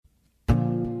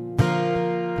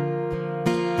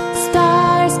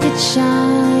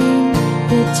shine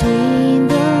between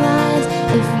the lines.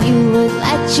 If you would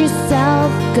let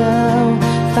yourself go,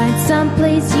 find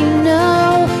someplace you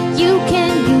know you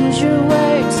can use your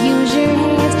words, use your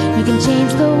hands. You can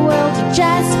change the world, you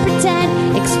just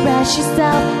pretend. Express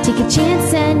yourself, take a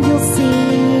chance, and you'll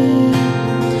see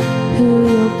who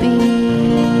you'll be.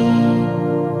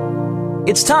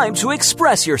 It's time to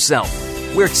express yourself,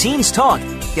 where teens talk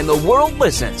and the world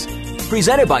listens.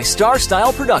 Presented by Star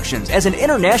Style Productions as an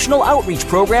international outreach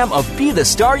program of Be the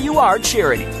Star You Are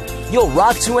charity. You'll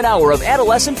rock to an hour of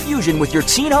adolescent fusion with your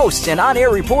teen hosts and on-air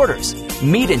reporters.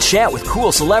 Meet and chat with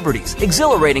cool celebrities,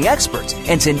 exhilarating experts,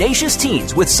 and tenacious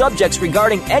teens with subjects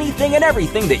regarding anything and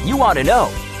everything that you want to know.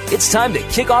 It's time to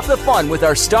kick off the fun with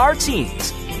our star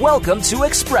teens. Welcome to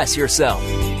Express Yourself.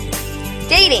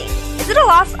 Dating. Is it a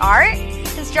lost art?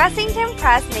 Does dressing to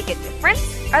impress make a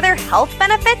difference? Are there health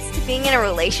benefits to being in a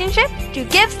relationship? Do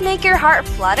gifts make your heart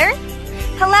flutter?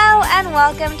 Hello and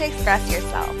welcome to Express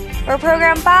Yourself. We're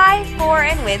programmed by, for,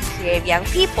 and with creative young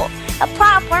people. A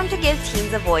platform to give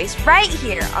teens a voice right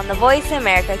here on the Voice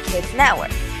America Kids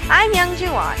Network. I'm Young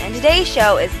Juwon, and today's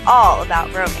show is all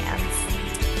about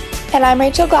romance. And I'm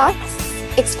Rachel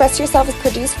Glotz. Express Yourself is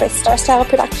produced by Star Style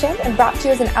Production and brought to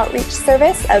you as an outreach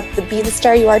service of the Be the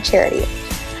Star You Are charity.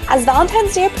 As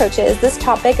Valentine's Day approaches, this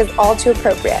topic is all too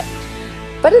appropriate.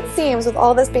 But it seems with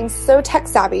all of us being so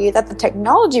tech-savvy that the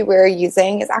technology we're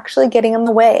using is actually getting in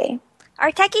the way.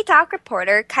 Our Techie Talk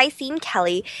reporter, Kaisine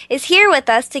Kelly, is here with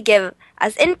us to give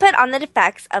us input on the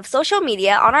effects of social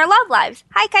media on our love lives.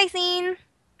 Hi, Kaisine.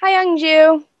 Hi,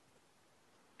 Youngju.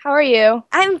 How are you?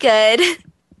 I'm good.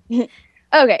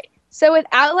 Okay, so with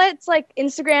outlets like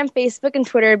Instagram, Facebook, and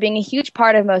Twitter being a huge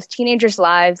part of most teenagers'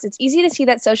 lives, it's easy to see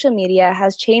that social media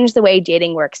has changed the way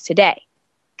dating works today.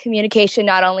 Communication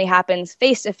not only happens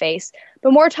face-to-face,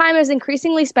 but more time is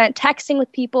increasingly spent texting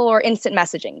with people or instant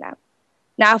messaging them.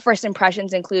 Now, first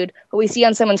impressions include what we see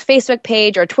on someone's Facebook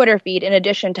page or Twitter feed in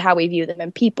addition to how we view them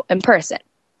in person.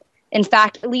 In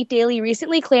fact, Elite Daily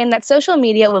recently claimed that social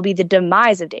media will be the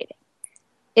demise of dating.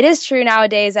 It is true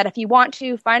nowadays that if you want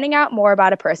to, finding out more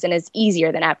about a person is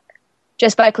easier than ever.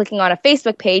 Just by clicking on a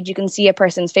Facebook page, you can see a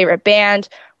person's favorite band,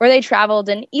 where they traveled,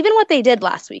 and even what they did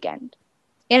last weekend.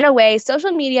 In a way,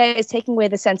 social media is taking away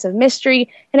the sense of mystery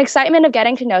and excitement of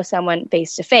getting to know someone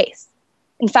face-to-face.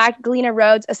 In fact, Galena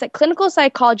Rhodes, a clinical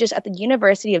psychologist at the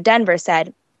University of Denver,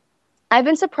 said, "I've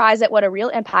been surprised at what a real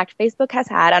impact Facebook has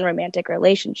had on romantic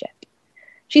relationships."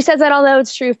 She says that although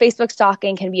it's true Facebook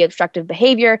stalking can be obstructive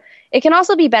behavior, it can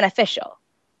also be beneficial.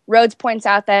 Rhodes points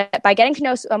out that by getting to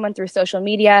know someone through social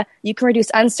media, you can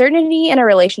reduce uncertainty in a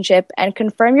relationship and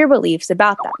confirm your beliefs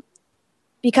about them.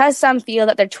 Because some feel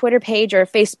that their Twitter page or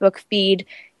Facebook feed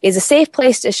is a safe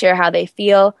place to share how they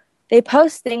feel, they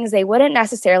post things they wouldn't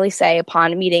necessarily say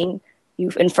upon meeting you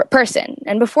in person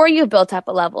and before you've built up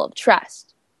a level of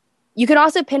trust. You can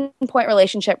also pinpoint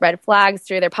relationship red flags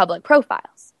through their public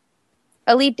profiles.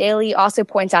 Elite Daily also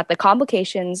points out the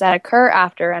complications that occur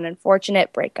after an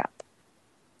unfortunate breakup.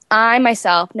 I,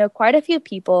 myself, know quite a few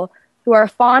people who are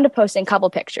fond of posting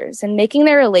couple pictures and making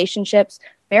their relationships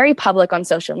very public on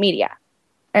social media.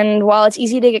 And while it's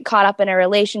easy to get caught up in a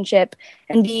relationship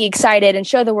and be excited and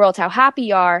show the world how happy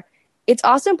you are, it's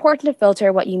also important to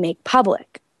filter what you make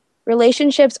public.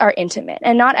 Relationships are intimate,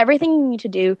 and not everything you need to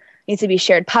do needs to be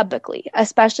shared publicly,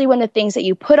 especially when the things that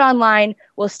you put online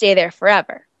will stay there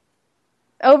forever.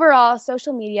 Overall,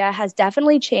 social media has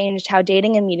definitely changed how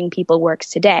dating and meeting people works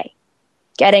today.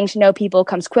 Getting to know people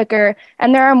comes quicker,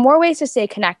 and there are more ways to stay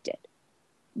connected.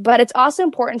 But it's also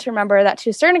important to remember that to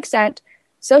a certain extent,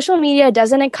 social media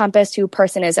doesn't encompass who a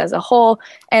person is as a whole,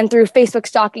 and through Facebook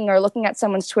stalking or looking at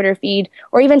someone's Twitter feed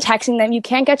or even texting them, you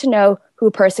can't get to know who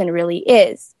a person really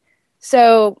is.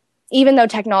 So even though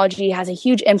technology has a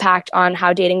huge impact on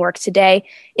how dating works today,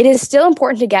 it is still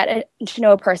important to get to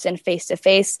know a person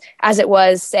face-to-face as it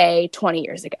was, say, 20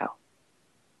 years ago.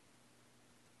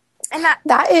 And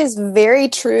that is very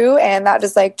true, and that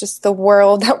is like just the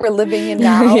world that we're living in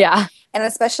now. Yeah. And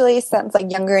especially since like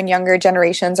younger and younger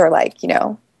generations are like,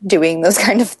 doing those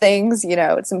kind of things,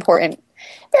 it's important,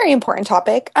 very important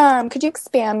topic. Could you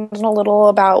expand on a little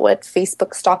about what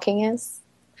Facebook stalking is?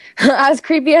 As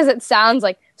creepy as it sounds,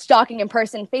 like stalking in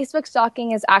person, Facebook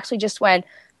stalking is actually just when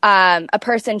a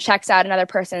person checks out another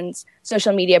person's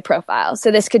social media profile.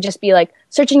 So this could just be like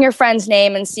searching your friend's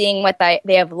name and seeing what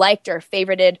they have liked or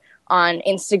favorited on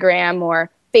Instagram or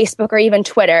Facebook or even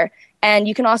Twitter. And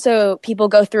you can also, people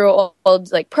go through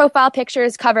old like profile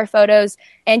pictures, cover photos,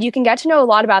 and you can get to know a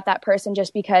lot about that person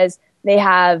just because they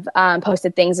have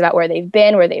posted things about where they've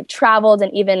been, where they've traveled,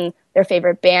 and even their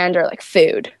favorite band or like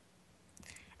food.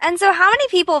 And so how many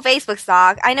people Facebook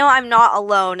stalk? I know I'm not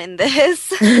alone in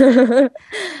this.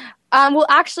 Well,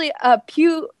 actually,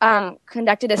 Pew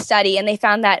conducted a study, and they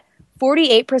found that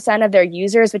 48% of their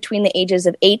users between the ages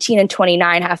of 18 and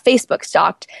 29 have Facebook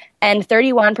stalked, and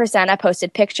 31% have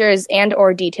posted pictures and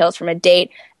or details from a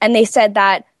date. And they said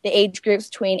that the age groups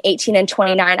between 18 and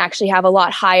 29 actually have a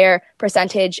lot higher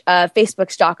percentage of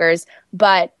Facebook stalkers.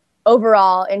 But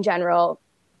overall, in general,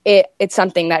 it's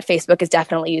something that Facebook is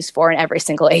definitely used for in every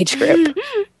single age group.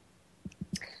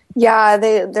 Yeah,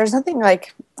 there's nothing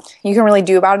like you can really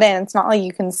do about it, and it's not like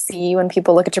you can see when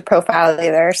people look at your profile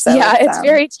either. So yeah, it's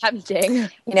very tempting.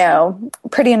 You know,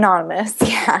 pretty anonymous.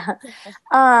 Yeah.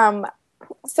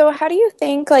 So how do you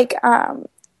think, like, do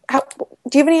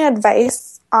you have any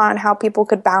advice on how people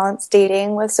could balance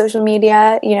dating with social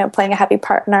media, you know, playing a heavy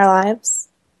part in our lives?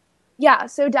 Yeah,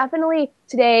 so definitely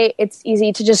today it's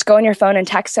easy to just go on your phone and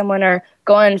text someone or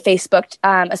go on Facebook,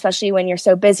 especially when you're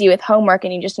so busy with homework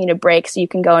and you just need a break, so you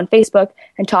can go on Facebook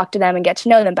and talk to them and get to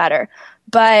know them better.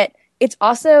 But it's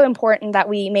also important that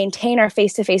we maintain our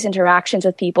face-to-face interactions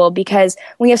with people, because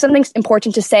when you have something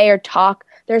important to say or talk,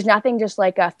 there's nothing just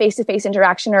like a face-to-face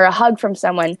interaction or a hug from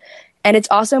someone. And it's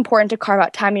also important to carve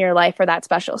out time in your life for that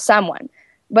special someone.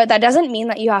 But that doesn't mean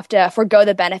that you have to forgo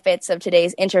the benefits of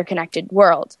today's interconnected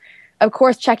world. Of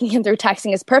course, checking in through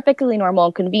texting is perfectly normal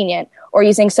and convenient, or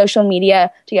using social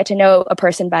media to get to know a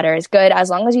person better is good,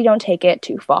 as long as you don't take it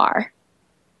too far.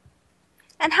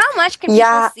 And how much can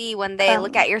people see when they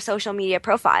look at your social media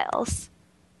profiles?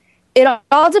 It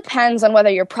all depends on whether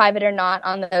you're private or not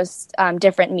on those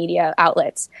different media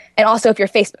outlets, and also if you're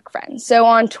Facebook friends. So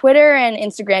on Twitter and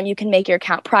Instagram, you can make your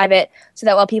account private so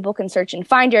that while people can search and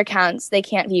find your accounts, they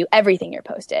can't view everything you're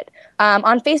posted.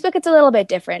 On Facebook, it's a little bit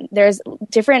different. There's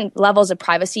different levels of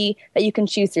privacy that you can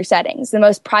choose through settings. The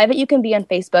most private you can be on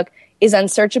Facebook is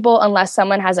unsearchable unless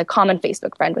someone has a common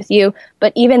Facebook friend with you.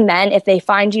 But even then, if they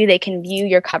find you, they can view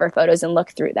your cover photos and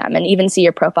look through them, and even see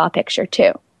your profile picture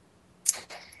too.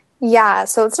 Yeah,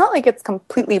 so it's not like it's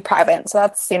completely private. So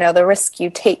that's, you know, the risk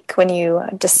you take when you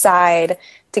decide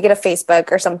to get a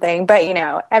Facebook or something. But, you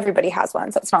know, everybody has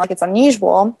one, so it's not like it's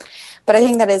unusual. But I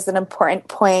think that is an important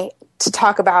point to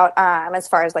talk about as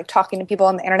far as, like, talking to people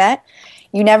on the internet.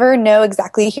 You never know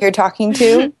exactly who you're talking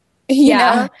to, you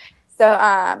know? So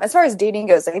as far as dating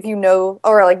goes, like, if you know,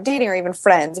 or like dating or even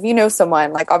friends, if you know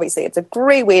someone, like, obviously it's a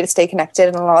great way to stay connected,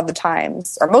 and a lot of the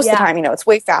times, or most of the time, you know, it's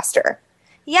way faster.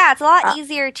 Yeah, it's a lot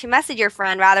easier to message your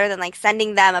friend rather than like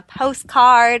sending them a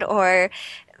postcard or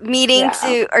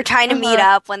trying to meet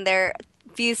up when they're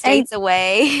a few states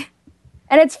away.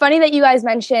 And it's funny that you guys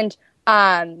mentioned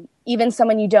even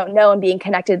someone you don't know and being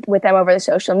connected with them over the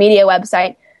social media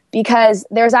website, because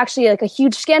there's actually like a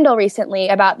huge scandal recently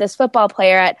about this football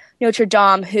player at Notre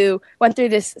Dame who went through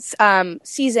this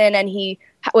season, and he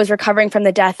was recovering from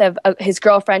the death of his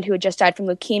girlfriend who had just died from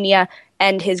leukemia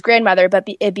and his grandmother. But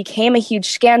it became a huge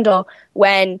scandal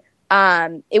when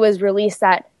it was released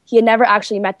that he had never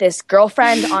actually met this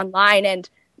girlfriend online, and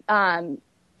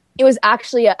it was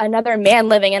actually another man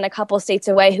living in a couple states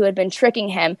away who had been tricking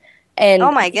him. And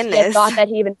oh my goodness, he had thought that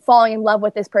he'd been falling in love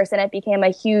with this person. It became a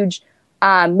huge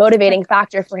motivating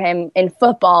factor for him in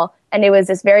football, and it was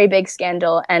this very big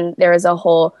scandal, and there was a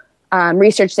whole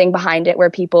research thing behind it where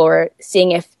people were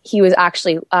seeing if he was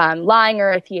actually lying,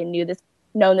 or if he had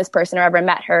known this person or ever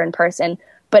met her in person.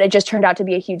 But it just turned out to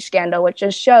be a huge scandal, which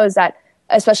just shows that,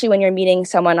 especially when you're meeting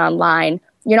someone online,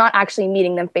 you're not actually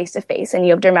meeting them face to face, and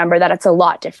you have to remember that it's a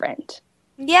lot different.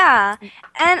 Yeah,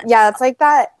 and yeah, it's like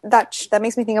that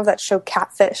makes me think of that show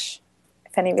Catfish,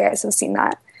 if any of you guys have seen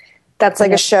that. That's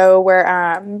like a show where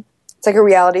it's like a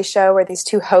reality show where these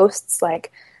two hosts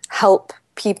like help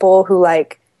people who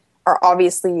like are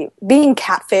obviously being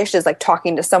catfished, is like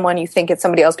talking to someone you think it's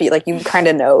somebody else, but like you kind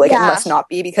of know like it must not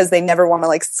be, because they never want to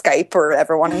like Skype or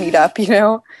ever want to meet up, you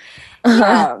know?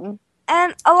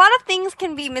 And a lot of things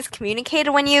can be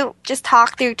miscommunicated when you just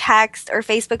talk through text or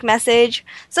Facebook message.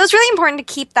 So it's really important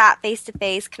to keep that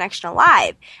face-to-face connection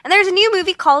alive. And there's a new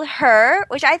movie called Her,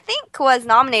 which I think was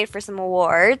nominated for some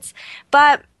awards.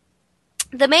 But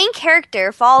the main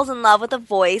character falls in love with a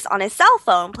voice on his cell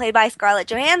phone, played by Scarlett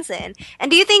Johansson.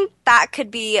 And do you think that could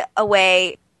be a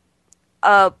way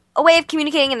of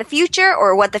communicating in the future,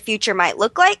 or what the future might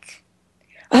look like?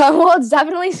 Well, it's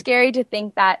definitely scary to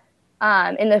think that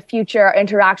in the future, our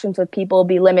interactions with people will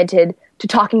be limited to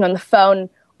talking on the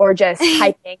phone or just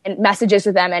typing and messages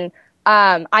with them. And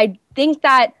I think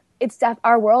that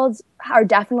our worlds are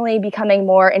definitely becoming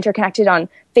more interconnected on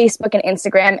Facebook and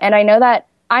Instagram. And I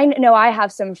know I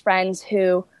have some friends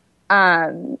who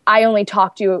I only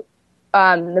talk to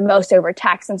the most over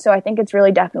text. And so I think it's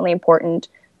really definitely important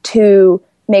to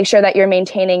make sure that you're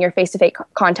maintaining your face-to-face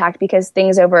contact, because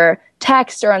things over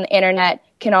text or on the internet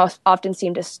can often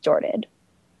seem distorted.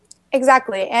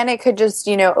 Exactly. And it could just,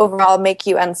 overall make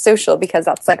you unsocial, because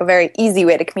that's like a very easy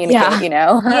way to communicate,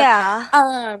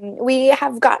 Yeah. We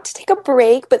have got to take a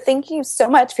break, but thank you so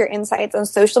much for your insights on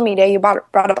social media. You brought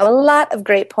up a lot of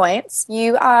great points.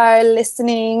 You are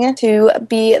listening to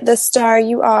Be the Star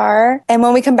You Are. And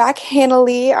when we come back, Hannah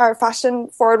Lee, our fashion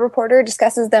forward reporter,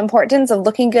 discusses the importance of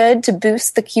looking good to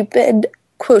boost the Cupid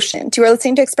quotient. You are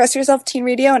listening to Express Yourself Teen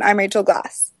Radio, and I'm Rachel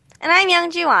Glass. And I'm Young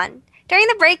Ju-an. During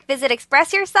the break, visit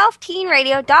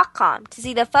expressyourselfteenradio.com to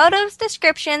see the photos,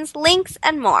 descriptions, links,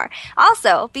 and more.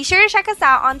 Also, be sure to check us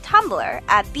out on Tumblr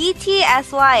at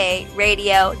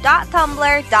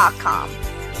btsyaradio.tumblr.com.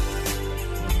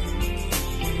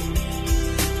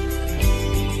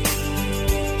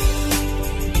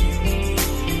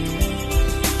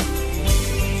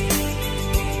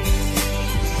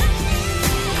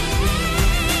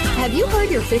 Have you heard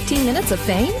your 15 minutes of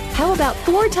fame? How about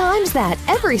 4 times that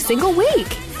every single week?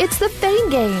 It's the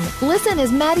Fame Game. Listen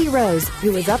as Maddie Rose,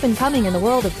 who is up and coming in the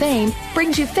world of fame,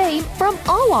 brings you fame from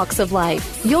all walks of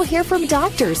life. You'll hear from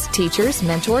doctors, teachers,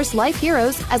 mentors, life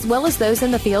heroes, as well as those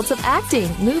in the fields of acting,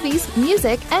 movies,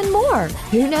 music, and more.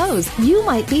 Who knows? You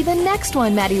might be the next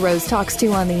one Maddie Rose talks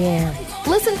to on the air.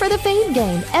 Listen for the Fame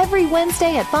Game every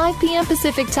Wednesday at 5 p.m.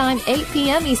 Pacific Time, 8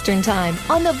 p.m. Eastern Time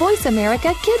on the Voice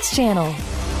America Kids channel.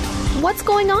 What's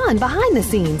going on behind the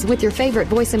scenes with your favorite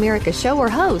Voice America show or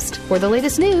host? For the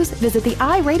latest news, visit the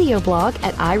iRadio blog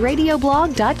at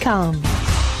iradioblog.com.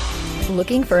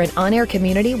 Looking for an on-air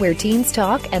community where teens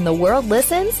talk and the world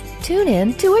listens? Tune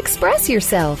in to Express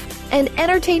Yourself, an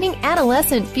entertaining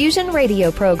adolescent fusion radio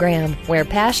program where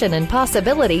passion and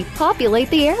possibility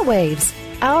populate the airwaves.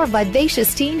 Our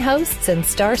vivacious teen hosts and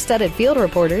star-studded field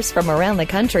reporters from around the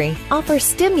country offer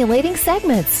stimulating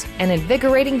segments and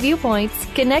invigorating viewpoints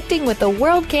connecting with the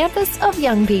world campus of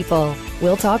young people.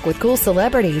 We'll talk with cool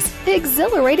celebrities,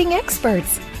 exhilarating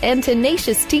experts, and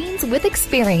tenacious teens with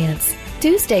experience.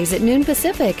 Tuesdays at noon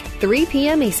Pacific, 3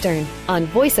 p.m. Eastern on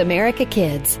Voice America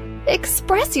Kids.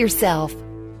 Express yourself.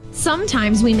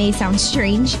 Sometimes we may sound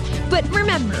strange, but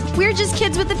remember, we're just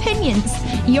kids with opinions.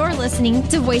 You're listening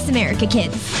to Voice America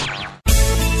Kids.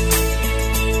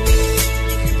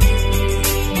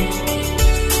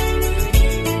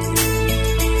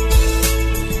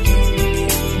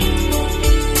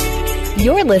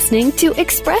 You're listening to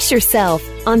Express Yourself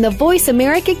on the Voice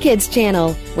America Kids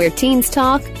channel, where teens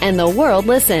talk and the world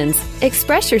listens.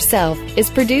 Express Yourself is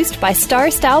produced by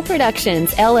Star Style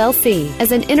Productions, LLC,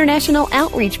 as an international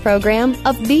outreach program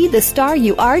of Be the Star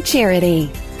You Are charity.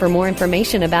 For more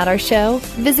information about our show,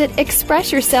 visit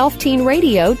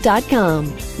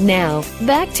expressyourselfteenradio.com. Now,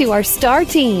 back to our star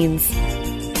teens.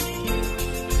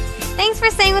 Thanks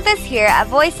for staying with us here at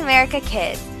Voice America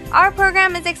Kids. Our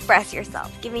program is Express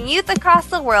Yourself, giving youth across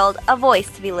the world a voice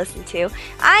to be listened to.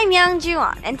 I'm Young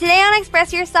Ju-an, and today on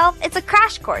Express Yourself, it's a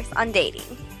crash course on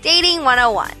dating. Dating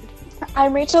 101.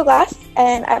 I'm Rachel Glass,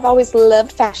 and I've always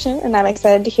loved fashion, and I'm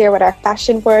excited to hear what our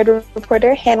fashion forward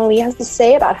reporter, Hannah Lee, has to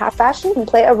say about how fashion can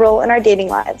play a role in our dating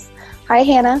lives. Hi,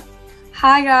 Hannah.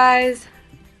 Hi, guys.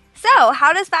 So,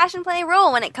 how does fashion play a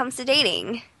role when it comes to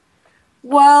dating?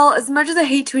 Well, as much as I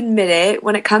hate to admit it,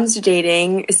 when it comes to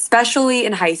dating, especially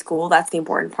in high school, that's the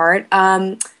important part,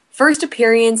 first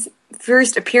appearances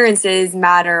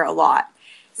matter a lot.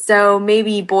 So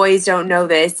maybe boys don't know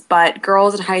this, but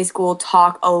girls in high school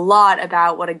talk a lot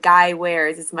about what a guy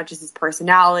wears as much as his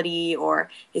personality or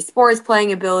his sports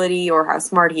playing ability or how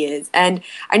smart he is. And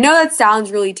I know that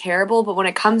sounds really terrible, but when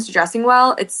it comes to dressing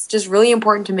well, it's just really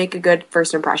important to make a good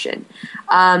first impression.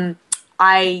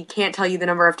 I can't tell you the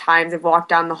number of times I've walked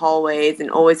down the hallways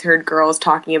and always heard girls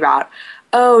talking about,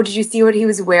 oh, did you see what he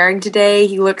was wearing today?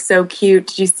 He looks so cute.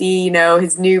 Did you see,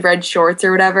 his new red shorts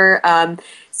or whatever?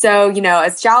 So,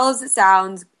 as shallow as it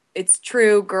sounds, it's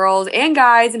true. Girls and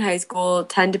guys in high school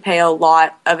tend to pay a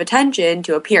lot of attention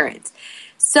to appearance.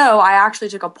 So I actually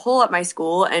took a poll at my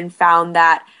school and found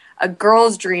that a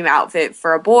girl's dream outfit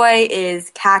for a boy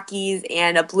is khakis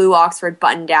and a blue Oxford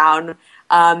button-down.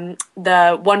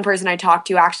 The one person I talked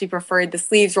to actually preferred the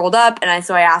sleeves rolled up, and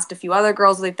so I asked a few other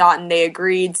girls what they thought, and they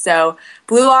agreed. So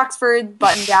blue Oxford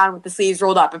button down with the sleeves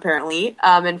rolled up, apparently.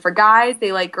 And for guys,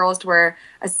 they like girls to wear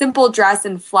a simple dress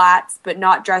and flats, but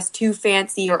not dress too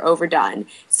fancy or overdone.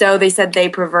 So they said they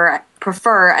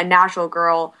prefer a natural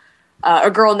girl,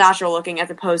 a girl natural looking as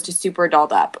opposed to super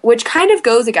dolled up, which kind of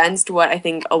goes against what I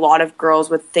think a lot of girls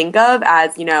would think of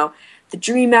as, the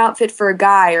dream outfit for a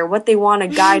guy or what they want a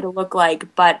guy to look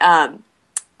like. But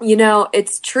you know,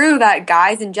 it's true that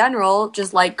guys in general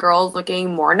just like girls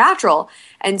looking more natural.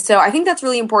 And so I think that's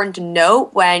really important to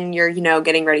note when you're, you know,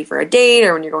 getting ready for a date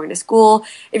or when you're going to school.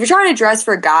 If you're trying to dress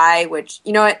for a guy, which,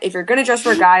 you know what, if you're going to dress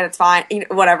for a guy, that's fine, you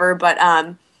know, whatever. But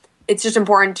it's just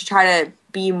important to try to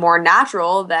be more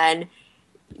natural than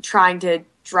trying to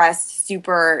dress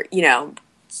super, you know,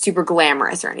 super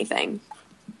glamorous or anything.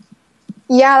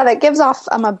 Yeah, that gives off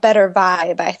a better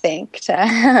vibe, I think,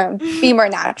 to be more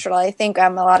natural. I think a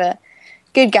lot of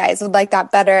good guys would like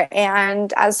that better.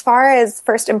 And as far as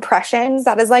first impressions,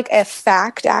 that is like a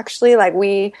fact, actually.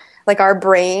 Like our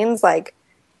brains, like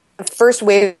the first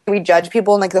way we judge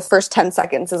people in like the first 10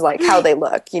 seconds is like how they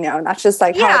look, you know, and that's just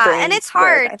like how our brains and it's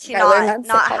hard work. to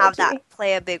not have that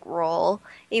play a big role,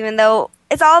 even though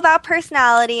it's all about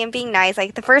personality and being nice.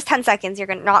 Like the first 10 seconds,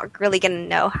 you're not really going to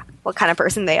know what kind of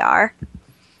person they are.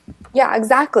 Yeah,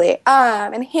 exactly.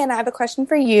 And Hannah, I have a question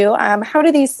for you. How do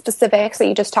these specifics that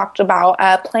you just talked about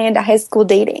play into high school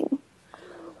dating?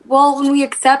 Well, when we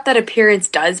accept that appearance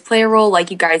does play a role,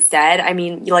 like you guys said, I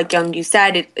mean, like you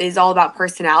said, it is all about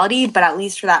personality, but at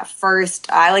least for that first,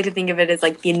 I like to think of it as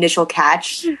like the initial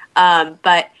catch.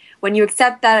 But when you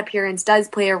accept that appearance does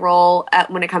play a role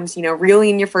when it comes to, you know,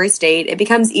 really in your first date, it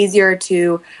becomes easier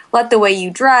to let the way you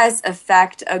dress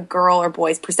affect a girl or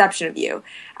boy's perception of you.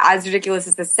 As ridiculous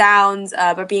as this sounds,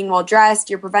 but being well-dressed,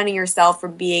 you're preventing yourself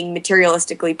from being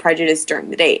materialistically prejudiced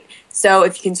during the date. So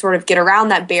if you can sort of get around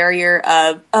that barrier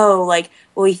of, oh, like,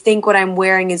 will he think what I'm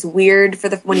wearing is weird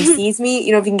when he sees me?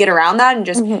 You know, if you can get around that and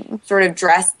just sort of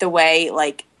dress a way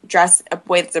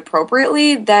that's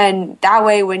appropriately, then that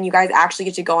way when you guys actually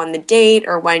get to go on the date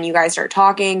or when you guys start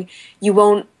talking, you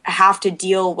won't have to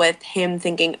deal with him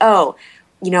thinking, oh,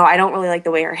 you know, I don't really like the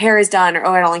way her hair is done, or,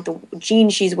 oh, I don't like the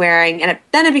jeans she's wearing. And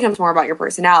then it becomes more about your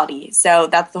personality. So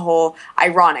that's the whole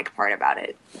ironic part about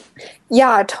it.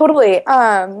 Yeah, totally.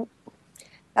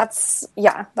 That's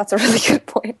a really good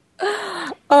point.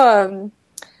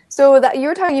 So that you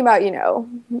were talking about, you know,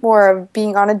 more of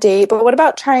being on a date, but what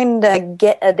about trying to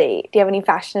get a date? Do you have any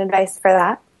fashion advice for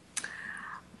that?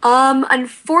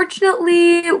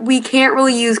 Unfortunately, we can't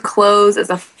really use clothes as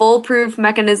a foolproof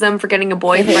mechanism for getting a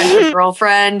boyfriend or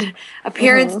girlfriend.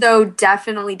 Appearance, though,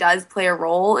 definitely does play a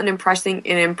role in impressing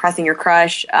your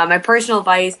crush. My personal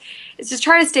advice is just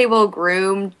try to stay well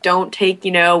groomed. Don't take,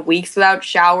 you know, weeks without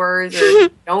showers, or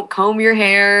don't comb your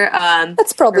hair.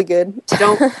 That's probably good.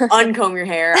 Don't uncomb your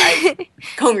hair.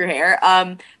 Comb your hair.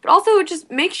 But also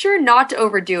just make sure not to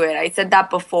overdo it. I said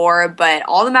that before, but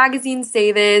all the magazines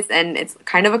say this, and it's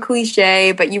kind of a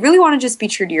cliche, but you really want to just be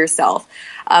true to yourself.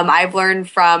 I've learned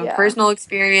from personal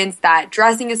experience that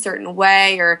dressing a certain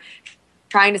way or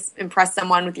trying to impress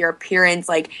someone with your appearance,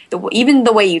 like even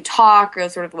the way you talk or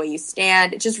sort of the way you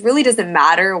stand, it just really doesn't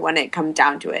matter when it comes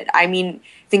down to it. I mean,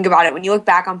 think about it. When you look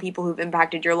back on people who've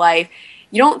impacted your life,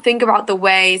 you don't think about the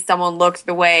way someone looks,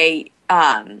 the way,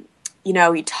 you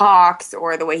know, he talks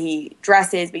or the way he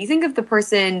dresses, but you think of the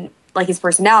person, like his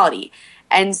personality.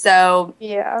 And so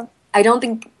I don't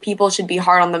think people should be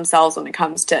hard on themselves when it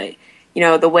comes to, you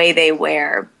know, the way they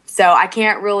wear. So I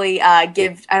can't really I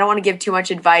don't want to give too much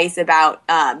advice about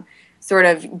sort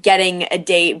of getting a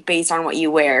date based on what you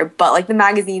wear. But like the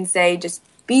magazines say, just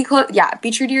be true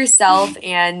to yourself,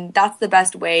 and that's the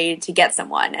best way to get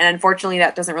someone. And unfortunately,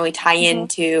 that doesn't really tie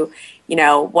into, you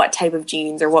know, what type of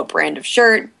jeans or what brand of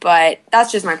shirt, but that's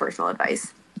just my personal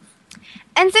advice.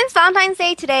 And since Valentine's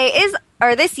Day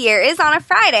this year is on a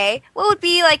Friday, what would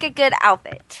be like a good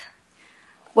outfit?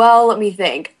 Well, let me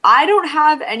think. I don't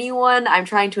have anyone I'm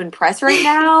trying to impress right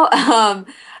now.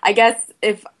 I guess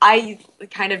if I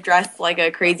kind of dress like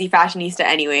a crazy fashionista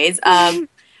anyways.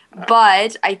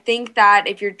 But I think that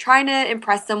if you're trying to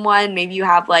impress someone, maybe you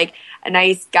have like a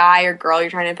nice guy or girl you're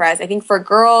trying to impress. I think for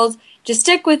girls, just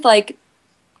stick with like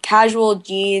casual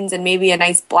jeans and maybe a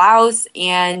nice blouse,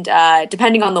 and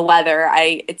depending on the weather,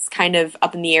 it's kind of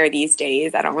up in the air these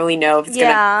days. I don't really know if it's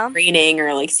gonna be raining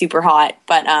or like super hot,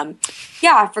 but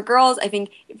for girls, I think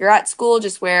if you're at school,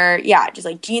 just wear just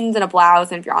like jeans and a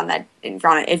blouse, and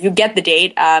if you get the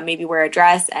date, maybe wear a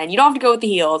dress, and you don't have to go with the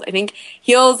heels. I think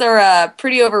heels are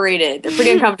pretty overrated. They're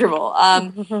pretty uncomfortable.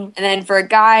 And then for a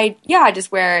guy,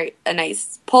 just wear a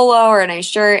nice polo or a nice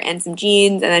shirt and some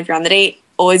jeans, and then if you're on the date,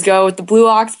 always go with the blue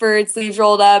Oxford, sleeves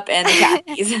rolled up, and the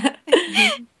khakis.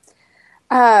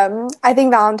 I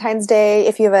think Valentine's Day,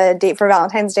 if you have a date for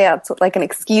Valentine's Day, that's like an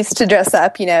excuse to dress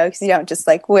up, you know, because you don't just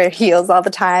like wear heels all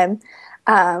the time.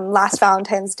 Last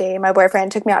Valentine's Day, my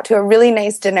boyfriend took me out to a really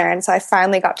nice dinner, and so I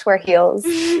finally got to wear heels.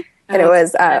 And it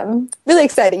was really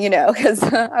exciting, you know, because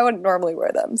I wouldn't normally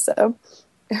wear them. So,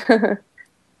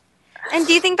 And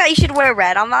do you think that you should wear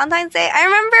red on Valentine's Day? I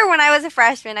remember when I was a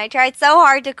freshman, I tried so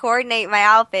hard to coordinate my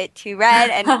outfit to red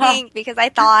and pink because I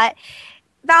thought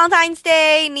Valentine's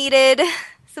Day needed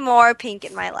some more pink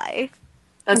in my life.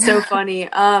 That's so funny.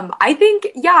 I think,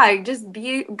 just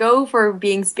go for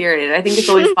being spirited. I think it's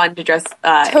always fun to dress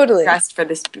Totally. dress for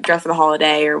the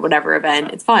holiday or whatever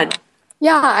event. It's fun.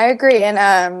 Yeah, I agree.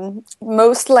 And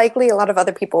most likely a lot of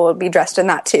other people would be dressed in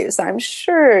that too. So I'm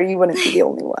sure you wouldn't be the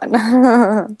only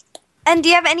one. And do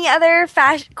you have any other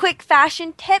quick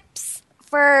fashion tips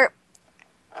for,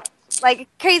 like,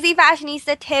 crazy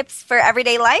fashionista tips for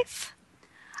everyday life?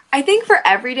 I think for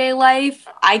everyday life,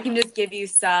 I can just give you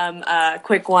some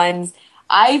quick ones.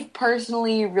 I've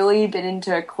personally really been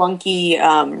into clunky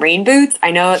rain boots. I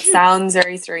know it sounds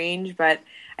very strange, but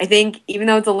I think even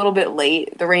though it's a little bit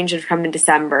late, the rain should come in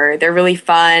December. They're really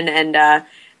fun, and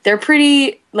they're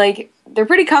pretty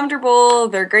comfortable.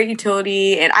 They're great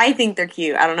utility, and I think they're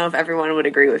cute. I don't know if everyone would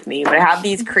agree with me, but I have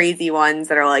these crazy ones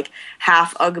that are like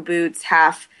half Ugg boots,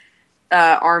 half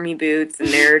army boots, and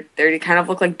they kind of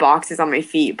look like boxes on my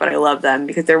feet, but I love them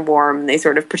because they're warm. They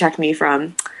sort of protect me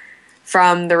from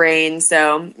the rain.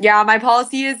 So yeah, my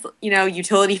policy is,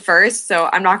 utility first. So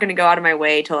I'm not going to go out of my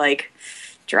way to like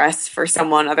dress for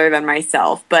someone other than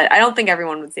myself. But I don't think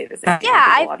everyone would say the same thing.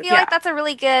 Yeah, I feel like that's a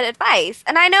really good advice.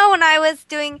 And I know when I was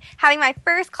having my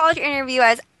first college interview, I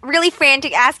was really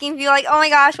frantic asking people like, oh my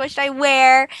gosh, what should I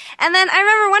wear? And then I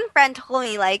remember one friend told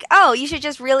me like, oh, you should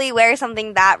just really wear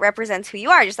something that represents who you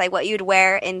are, just like what you'd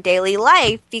wear in daily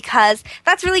life, because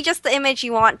that's really just the image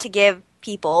you want to give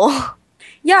people.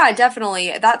 Yeah,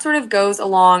 definitely. That sort of goes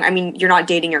along, I mean, you're not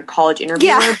dating your college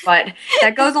interviewer, but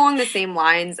that goes along the same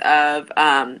lines of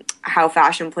how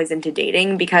fashion plays into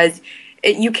dating, because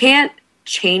you can't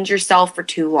change yourself for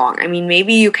too long. I mean,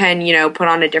 maybe you can, put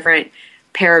on a different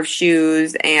pair of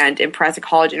shoes and impress a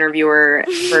college interviewer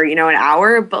for, an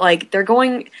hour, but like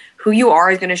who you are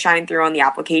is going to shine through on the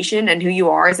application, and who you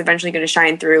are is eventually going to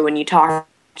shine through when you talk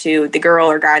to the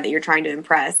girl or guy that you're trying to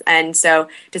impress. And so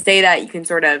to say that you can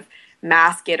sort of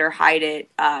mask it or hide it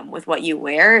with what you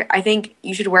wear, I think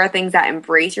you should wear things that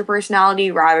embrace your personality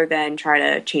rather than try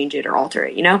to change it or alter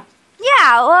it, Yeah,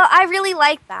 well, I really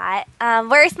like that.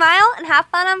 Wear a smile and have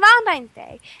fun on Valentine's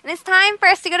Day. And it's time for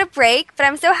us to go to break, but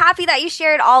I'm so happy that you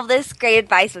shared all of this great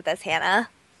advice with us, Hannah.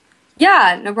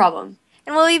 Yeah, no problem.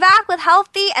 And we'll be back with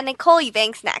Healthy and Nicole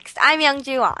Eubanks next. I'm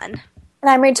Youngju An. And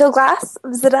I'm Rachel Glass.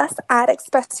 Visit us at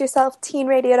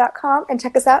expressyourselfteenradio.com and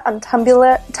check us out on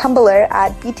Tumblr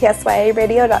at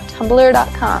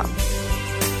btsyradio.tumblr.com.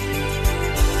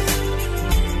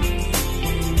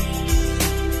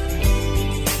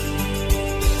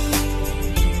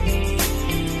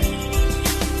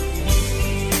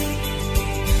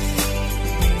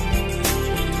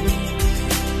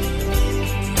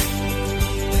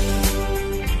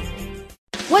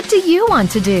 What do you want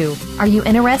to do? Are you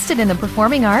interested in the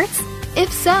performing arts?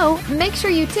 If so, make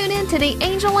sure you tune in to the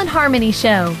Angel and Harmony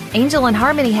Show. Angel and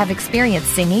Harmony have experience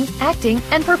singing, acting,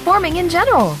 and performing in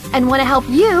general, and want to help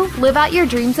you live out your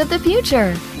dreams of the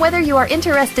future. Whether you are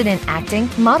interested in acting,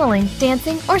 modeling,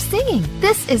 dancing, or singing,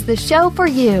 this is the show for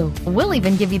you. We'll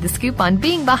even give you the scoop on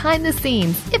being behind the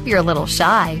scenes if you're a little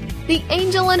shy. The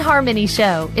Angel and Harmony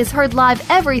Show is heard live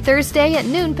every Thursday at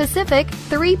noon Pacific,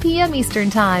 3 p.m. Eastern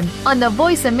Time on the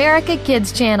Voice America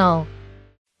Kids channel.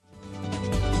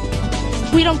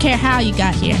 We don't care how you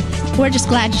got here. We're just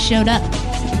glad you showed up.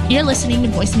 You're listening to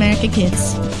Voice America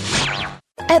Kids.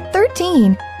 At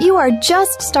 13, you are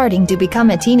just starting to become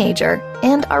a teenager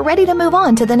and are ready to move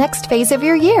on to the next phase of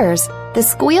your years. The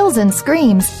squeals and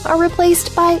screams are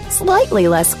replaced by slightly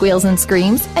less squeals and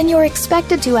screams, and you're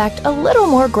expected to act a little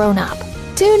more grown up.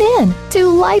 Tune in to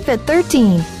Life at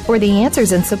 13 for the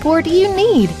answers and support you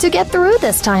need to get through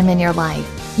this time in your life.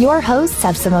 Your hosts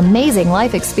have some amazing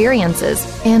life experiences,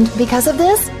 and because of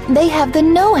this, they have the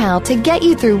know-how to get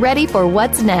you through ready for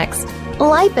what's next.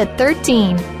 Life at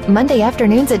 13, Monday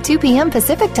afternoons at 2 p.m.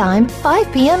 Pacific Time,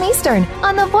 5 p.m. Eastern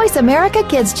on the Voice America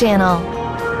Kids channel.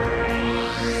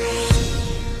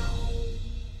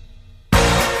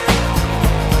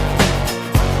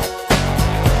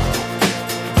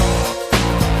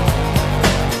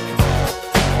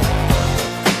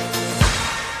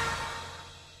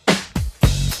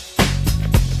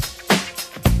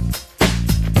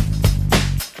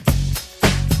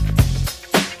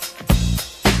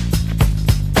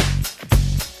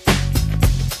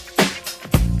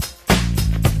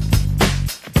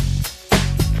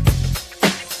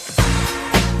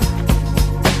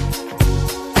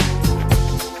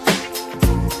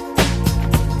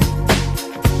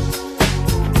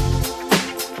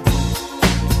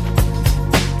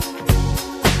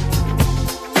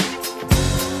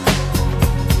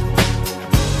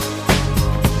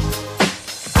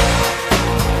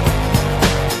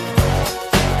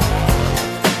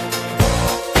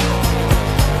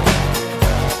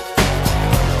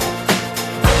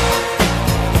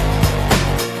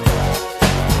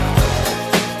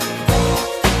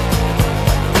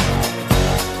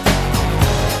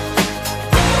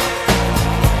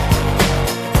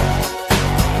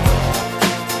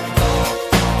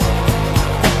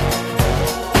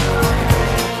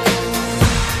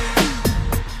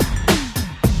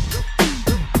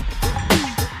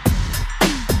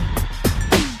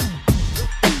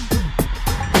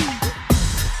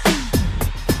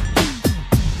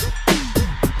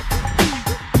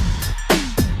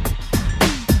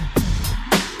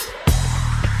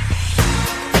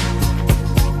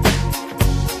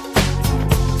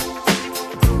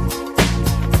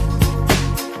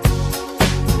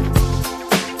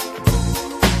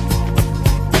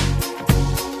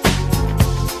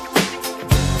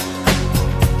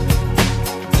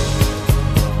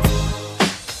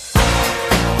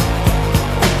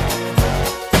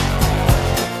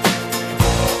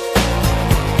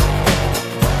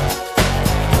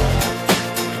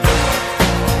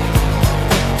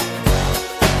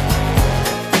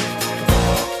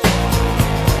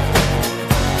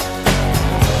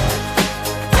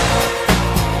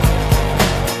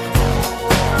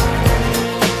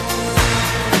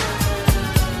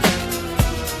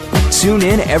 Tune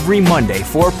in every Monday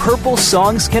for Purple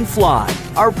Songs Can Fly.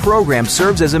 Our program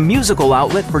serves as a musical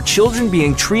outlet for children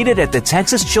being treated at the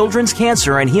Texas Children's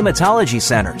Cancer and Hematology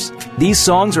Centers. These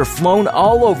songs are flown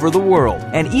all over the world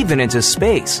and even into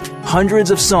space.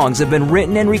 Hundreds of songs have been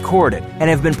written and recorded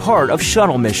and have been part of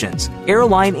shuttle missions,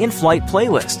 airline in-flight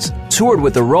playlists, toured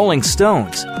with the Rolling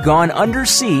Stones, gone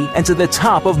undersea and to the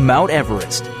top of Mount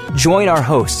Everest. Join our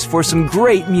hosts for some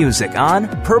great music on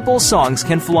Purple Songs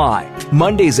Can Fly,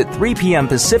 Mondays at 3 p.m.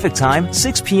 Pacific Time,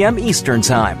 6 p.m. Eastern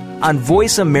Time on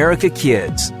Voice America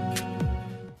Kids.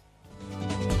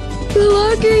 The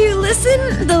longer you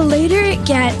listen, the later it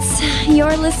gets.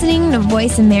 You're listening to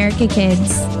Voice America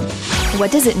Kids.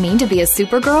 What does it mean to be a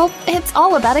supergirl? It's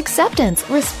all about acceptance,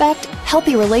 respect,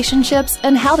 healthy relationships,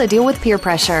 and how to deal with peer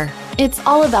pressure. It's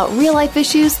all about real-life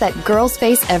issues that girls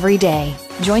face every day.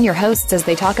 Join your hosts as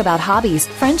they talk about hobbies,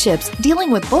 friendships,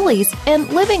 dealing with bullies, and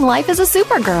living life as a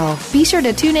supergirl. Be sure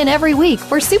to tune in every week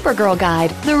for Supergirl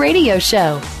Guide, the radio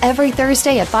show, every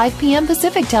Thursday at 5 p.m.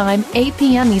 Pacific Time, 8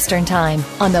 p.m. Eastern Time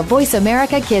on the Voice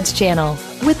America Kids channel.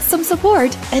 With some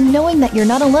support and knowing that you're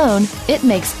not alone, it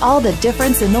makes all the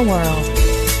difference in the world.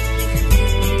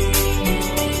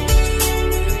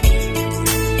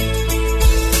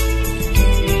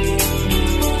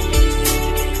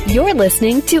 You're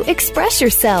listening to Express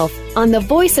Yourself on the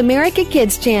Voice America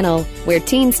Kids channel, where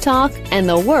teens talk and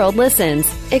the world listens.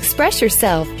 Express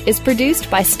Yourself is produced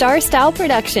by Star Style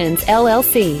Productions,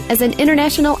 LLC, as an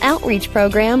international outreach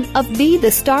program of Be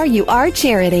the Star You Are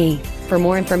charity. For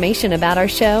more information about our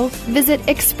show, visit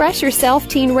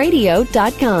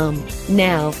ExpressYourselfTeenRadio.com.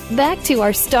 Now, back to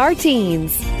our star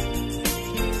teens.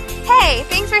 Hey,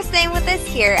 thanks for staying with us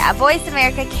here at Voice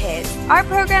America Kids. Our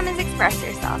program is Express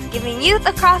Yourself, giving youth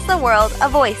across the world a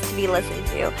voice to be listened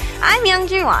to. I'm Young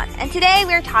Juwan, and today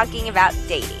we're talking about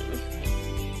dating.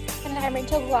 And I'm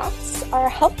Rachel Glotz. Our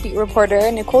health beat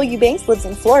reporter, Nicole Eubanks, lives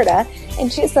in Florida,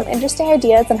 and she has some interesting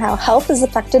ideas on how health is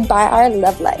affected by our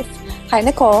love life. Hi,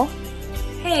 Nicole.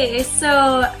 Hey,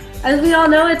 so as we all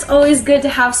know, it's always good to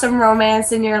have some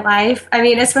romance in your life. I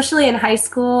mean, especially in high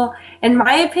school. In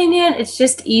my opinion, it's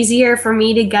just easier for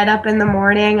me to get up in the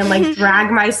morning and like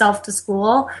drag myself to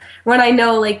school when I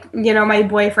know, like, you know, my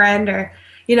boyfriend or,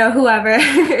 you know, whoever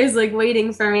is like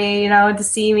waiting for me, you know, to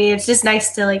see me. It's just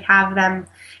nice to like have them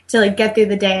to like get through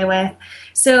the day with.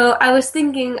 So I was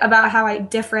thinking about how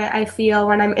different I feel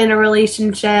when I'm in a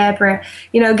relationship or,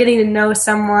 you know, getting to know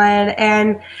someone.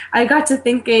 And I got to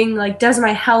thinking, like, does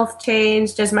my health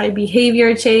change? Does my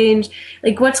behavior change?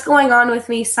 Like, what's going on with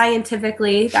me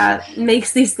scientifically that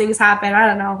makes these things happen? I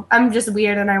don't know. I'm just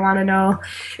weird and I want to know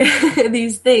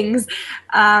these things.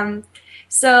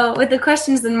 So with the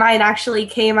questions in mind, actually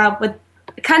came up with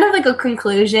kind of like a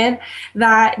conclusion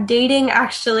that dating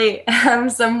actually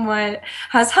somewhat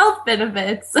has health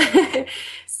benefits.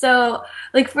 So,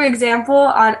 like, for example,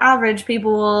 on average,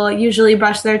 people will usually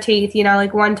brush their teeth, you know,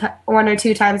 like one or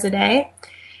two times a day.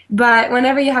 But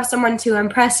whenever you have someone to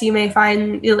impress, you may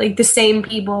find like the same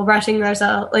people brushing their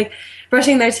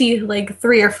teeth like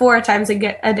 3 or 4 times a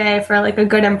day for like a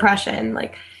good impression.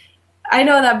 Like, I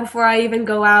know that before I even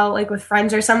go out like with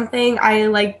friends or something, I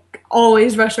like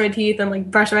always brush my teeth and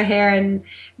like brush my hair and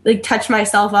like touch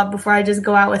myself up before I just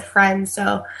go out with friends.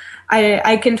 So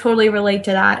I can totally relate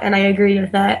to that, and I agree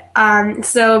with it.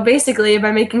 So basically,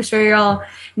 by making sure you're all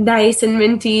nice and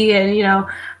minty and, you know,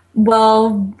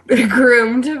 well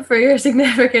groomed for your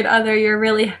significant other, you're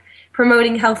really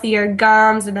promoting healthier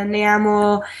gums and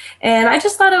enamel. And I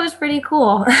just thought it was pretty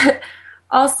cool.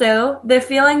 Also, the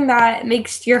feeling that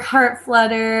makes your heart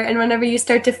flutter, and whenever you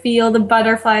start to feel the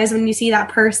butterflies when you see that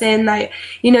person that,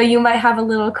 you know, you might have a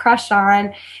little crush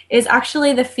on, is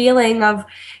actually the feeling of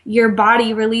your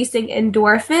body releasing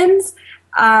endorphins.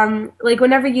 Like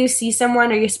whenever you see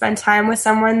someone or you spend time with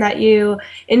someone that you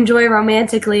enjoy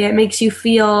romantically, it makes you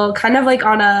feel kind of like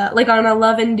on a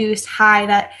love-induced high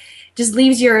that just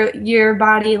leaves your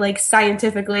body like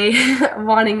scientifically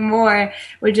wanting more,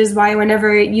 which is why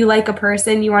whenever you like a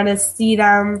person, you want to see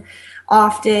them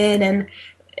often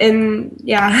and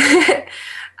yeah.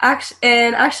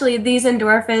 And actually these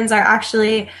endorphins are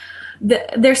actually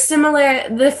they're similar.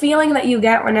 The feeling that you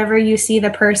get whenever you see the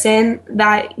person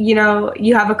that, you know,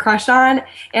 you have a crush on, it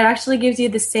actually gives you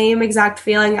the same exact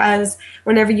feeling as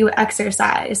whenever you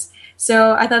exercise.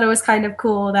 So I thought it was kind of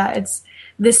cool that it's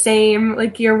the same,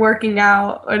 like you're working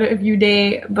out or if you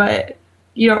date, but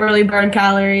you don't really burn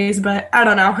calories, but I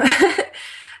don't know.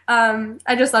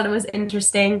 I just thought it was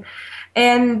interesting.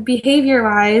 And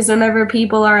behavior-wise, whenever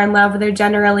people are in love, they're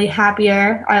generally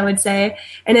happier, I would say.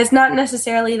 And it's not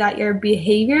necessarily that your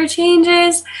behavior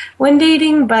changes when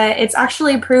dating, but it's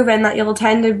actually proven that you'll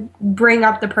tend to bring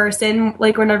up the person,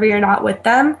 like whenever you're not with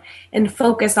them, and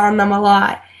focus on them a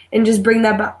lot and just bring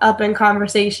them up in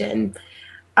conversation.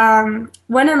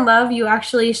 When in love, you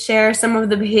actually share some of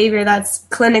the behavior that's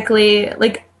clinically,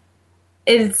 like,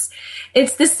 it's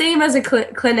the same as a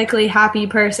clinically happy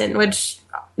person, which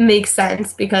makes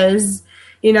sense because,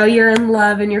 you know, you're in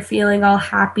love and you're feeling all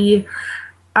happy.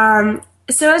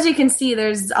 So as you can see,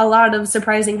 there's a lot of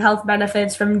surprising health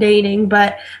benefits from dating,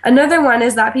 but another one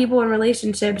is that people in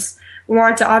relationships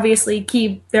want to obviously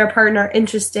keep their partner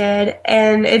interested,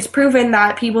 and it's proven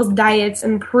that people's diets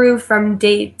improve from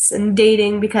dates and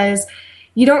dating because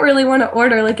you don't really want to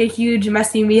order like a huge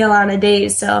messy meal on a date.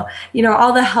 So, you know,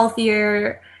 all the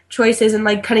healthier choices and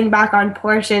like cutting back on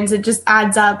portions, it just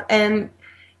adds up and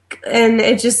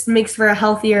it just makes for a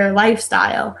healthier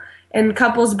lifestyle. And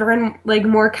couples burn like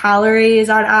more calories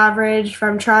on average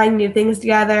from trying new things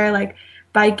together, like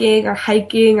biking or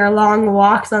hiking or long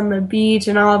walks on the beach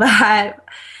and all that.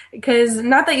 Because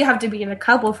not that you have to be in a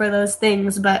couple for those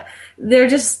things, but they're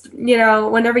just, you know,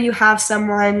 whenever you have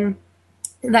someone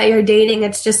that you're dating,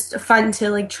 it's just fun to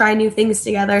like try new things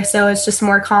together. So it's just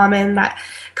more common that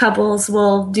couples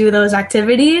will do those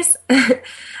activities.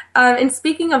 And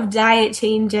speaking of diet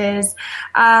changes,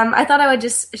 I thought I would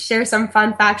just share some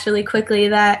fun facts really quickly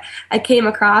that I came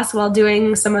across while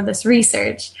doing some of this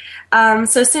research.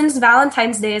 So since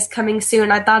Valentine's Day is coming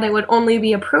soon, I thought it would only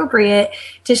be appropriate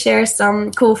to share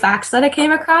some cool facts that I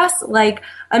came across, like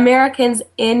Americans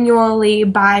annually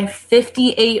buy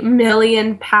 58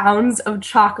 million pounds of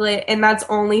chocolate, and that's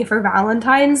only for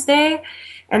Valentine's Day.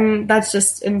 And that's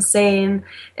just insane.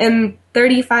 And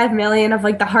 35 million of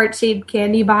like the heart-shaped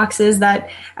candy boxes that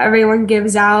everyone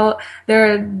gives out,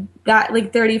 that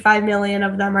like 35 million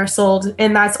of them are sold,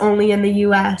 and that's only in the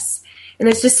US. And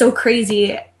it's just so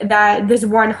crazy that this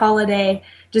one holiday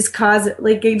just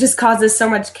causes so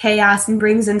much chaos and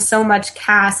brings in so much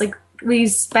cash. Like we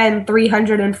spend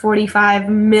 $345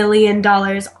 million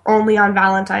only on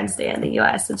Valentine's Day in the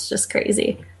US. It's just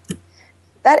crazy.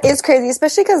 That is crazy,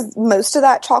 especially because most of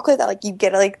that chocolate that like you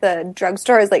get at like the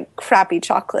drugstore is like crappy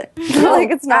chocolate.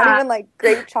 Like it's not even like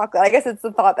great chocolate. I guess it's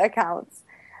the thought that counts.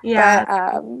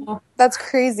 Yeah, but, that's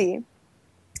crazy.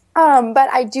 But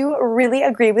I do really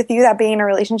agree with you that being in a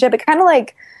relationship, it kind of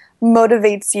like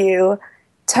motivates you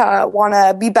to want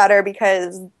to be better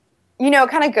because, you know, it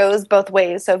kind of goes both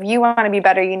ways. So if you want to be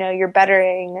better, you know, you're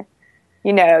bettering,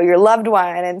 you know, your loved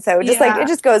one, and so just like it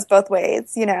just goes both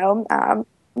ways, you know.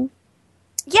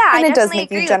 Yeah, and I it does definitely make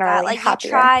agree you with generally that. Like happier.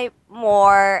 you try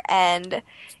more, and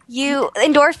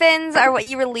endorphins are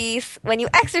what you release when you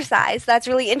exercise. That's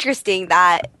really interesting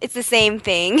that it's the same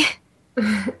thing.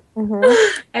 Mm-hmm.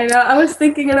 I know. I was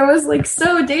thinking, and I was like,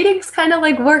 so dating's kind of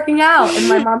like working out, and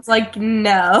my mom's like,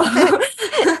 no.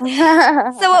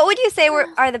 So, what would you say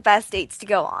are the best dates to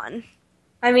go on?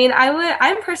 I mean,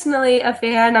 I'm personally a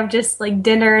fan of just like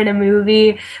dinner and a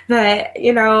movie, but,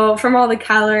 you know, from all the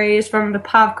calories from the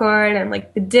popcorn and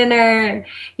like the dinner and,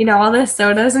 you know, all the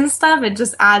sodas and stuff, it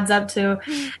just adds up to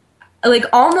like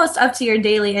almost up to your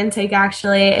daily intake,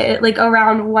 actually. Like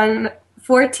around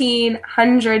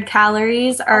 1,400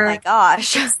 calories are. Oh my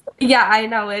gosh. Yeah, I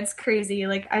know. It's crazy.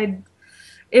 Like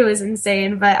it was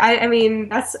insane. But I mean,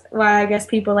 that's why I guess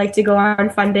people like to go on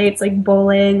fun dates like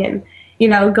bowling and, you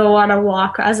know, go on a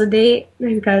walk as a date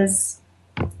because,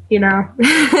 you know.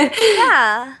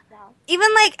 Yeah.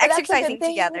 Even like exercising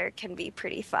together can be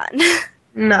pretty fun.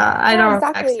 No, I don't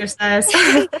exercise.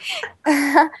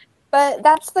 But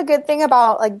that's the good thing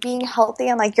about like being healthy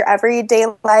in like your everyday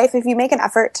life. If you make an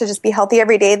effort to just be healthy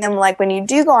every day, then like when you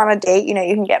do go on a date, you know,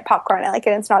 you can get popcorn and like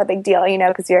it's not a big deal, you know,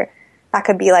 because that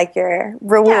could be like your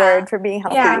reward for being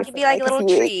healthy. Yeah, it could be like a little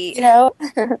treat. You know?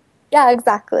 Yeah,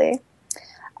 exactly.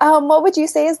 What would you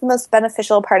say is the most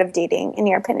beneficial part of dating, in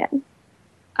your opinion?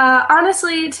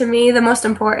 Honestly, to me, the most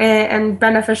important and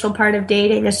beneficial part of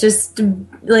dating is just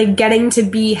like getting to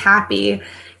be happy.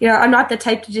 You know, I'm not the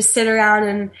type to just sit around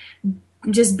and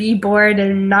just be bored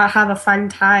and not have a fun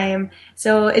time.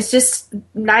 So it's just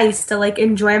nice to like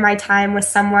enjoy my time with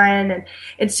someone, and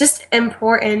it's just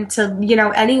important to, you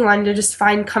know, anyone to just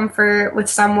find comfort with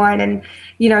someone and,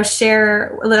 you know,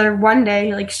 share one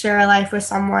day, like share a life with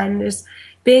someone. Just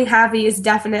being happy is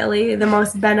definitely the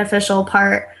most beneficial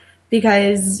part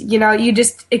because, you know, you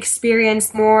just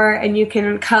experience more and you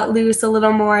can cut loose a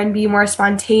little more and be more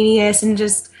spontaneous and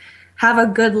just have a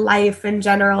good life in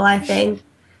general, I think.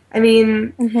 I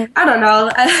mean, I don't know.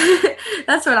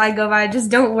 That's what I go by. Just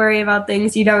don't worry about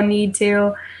things you don't need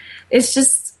to. It's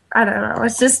just, I don't know.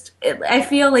 It's just, I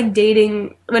feel like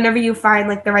dating, whenever you find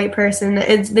like the right person,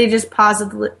 they just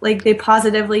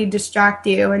positively distract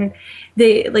you, and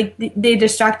they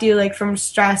distract you like from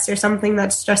stress or something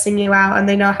that's stressing you out, and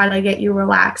they know how to get you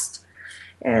relaxed.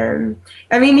 And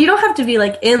I mean, you don't have to be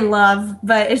like in love,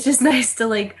 but it's just nice to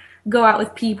like go out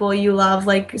with people you love,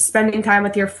 like spending time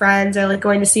with your friends, or like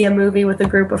going to see a movie with a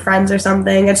group of friends or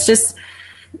something. It's just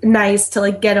nice to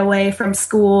like get away from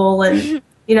school and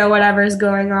whatever is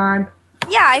going on.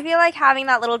 Yeah, I feel like having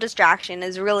that little distraction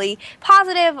is a really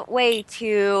positive way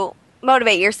to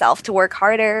motivate yourself to work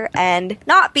harder and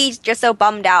not be just so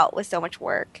bummed out with so much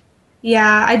work.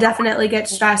 Yeah, I definitely get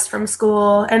stressed from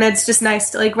school, and it's just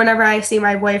nice to, like, whenever I see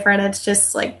my boyfriend, it's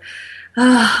just like,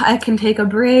 I can take a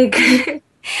break.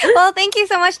 Well, thank you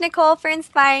so much, Nicole, for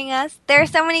inspiring us. There are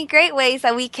so many great ways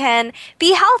that we can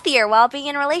be healthier while being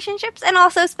in relationships and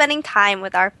also spending time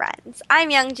with our friends. I'm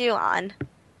Youngju An.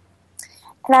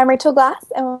 And I'm Rachel Glass,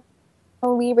 and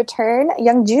when we return,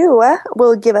 Youngju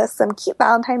will give us some cute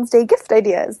Valentine's Day gift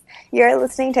ideas. You're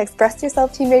listening to Express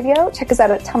Yourself Teen Radio. Check us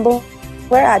out at Tumblr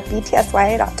at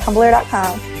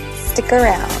btsy.tumblr.com. Stick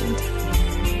around.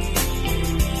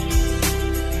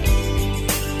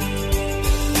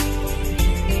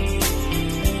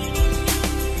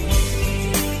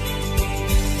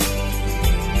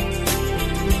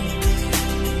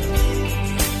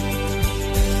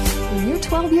 When you're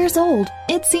 12 years old,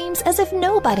 it seems as if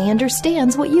nobody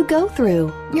understands what you go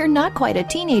through. You're not quite a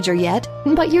teenager yet,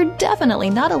 but you're definitely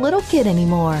not a little kid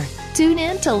anymore. Tune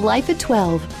in to Life at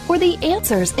 12 for the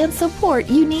answers and support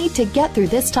you need to get through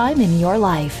this time in your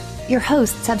life. Your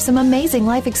hosts have some amazing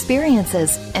life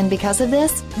experiences, and because of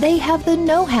this, they have the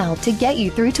know-how to get you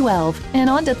through 12 and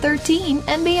on to 13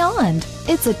 and beyond.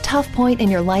 It's a tough point in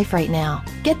your life right now.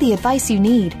 Get the advice you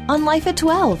need on Life at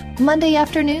 12, Monday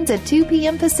afternoons at 2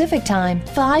 p.m. Pacific Time,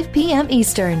 5 p.m.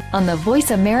 Eastern on the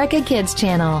Voice America Kids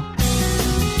channel.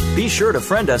 Be sure to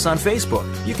friend us on Facebook.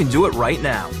 You can do it right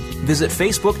now. Visit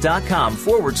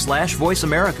facebook.com/Voice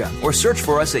America or search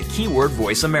for us at keyword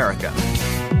Voice America.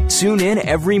 Tune in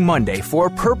every Monday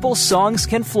for Purple Songs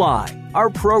Can Fly.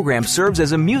 Our program serves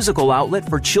as a musical outlet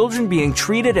for children being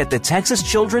treated at the Texas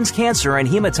Children's Cancer and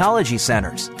Hematology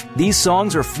Centers. These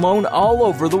songs are flown all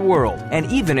over the world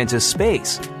and even into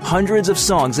space. Hundreds of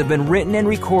songs have been written and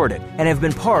recorded and have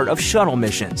been part of shuttle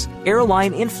missions,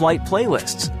 airline in-flight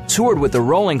playlists, toured with the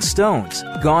Rolling Stones,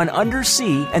 gone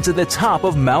undersea and to the top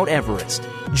of Mount Everest.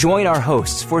 Join our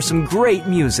hosts for some great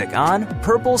music on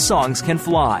Purple Songs Can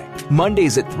Fly,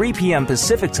 Mondays at 3 p.m.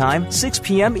 Pacific Time, 6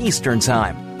 p.m. Eastern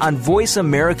Time on Voice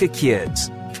America Kids.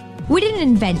 We didn't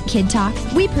invent Kid Talk,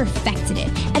 we perfected it,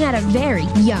 and at a very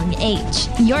young age.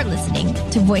 You're listening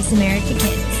to Voice America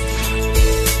Kids.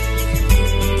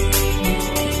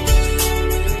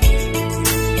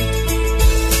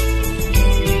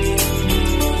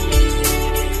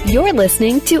 You're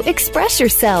listening to Express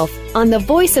Yourself on the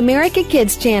Voice America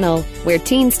Kids channel, where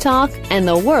teens talk and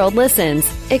the world listens.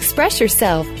 Express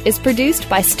Yourself is produced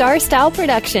by Star Style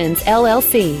Productions,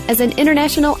 LLC, as an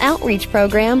international outreach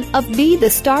program of Be the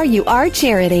Star You Are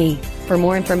charity. For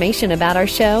more information about our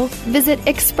show, visit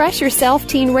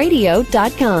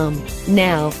ExpressYourselfTeenRadio.com.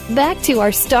 Now, back to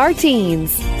our star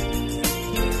teens.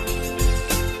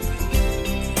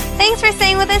 Thanks for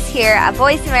staying with us here at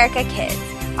Voice America Kids.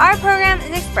 Our program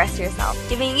is Express Yourself,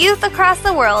 giving youth across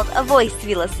the world a voice to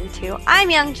be listened to. I'm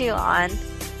Youngju An.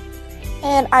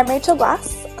 And I'm Rachel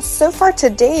Glass. So far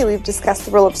today, we've discussed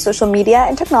the role of social media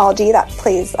and technology that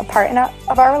plays a part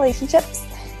of our relationships,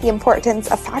 the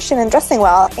importance of fashion and dressing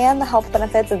well, and the health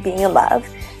benefits of being in love.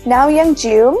 Now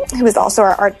Youngju, who is also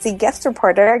our artsy guest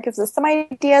reporter, gives us some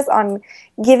ideas on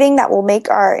giving that will make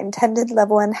our intended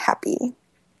loved one happy.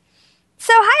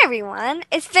 So hi everyone,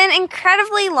 it's been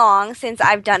incredibly long since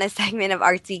I've done a segment of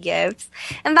artsy gifts,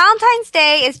 and Valentine's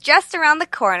Day is just around the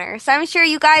corner, so I'm sure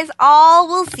you guys all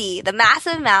will see the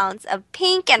massive amounts of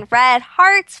pink and red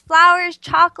hearts, flowers,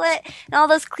 chocolate, and all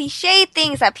those cliche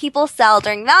things that people sell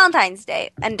during Valentine's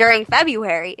Day and during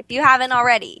February if you haven't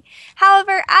already.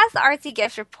 However, as the artsy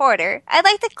gifts reporter, I'd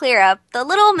like to clear up the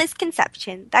little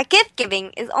misconception that gift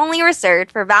giving is only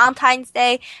reserved for Valentine's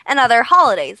Day and other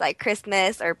holidays like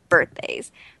Christmas or birthdays.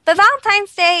 But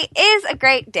Valentine's Day is a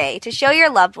great day to show your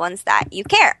loved ones that you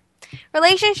care.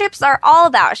 Relationships are all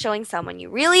about showing someone you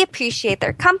really appreciate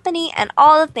their company and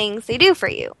all the things they do for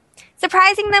you.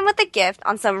 Surprising them with a gift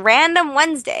on some random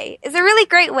Wednesday is a really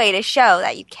great way to show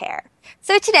that you care.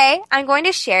 So today, I'm going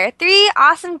to share 3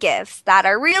 awesome gifts that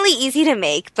are really easy to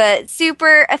make but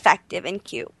super effective and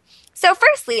cute. So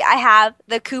firstly, I have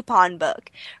the coupon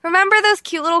book. Remember those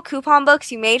cute little coupon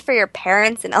books you made for your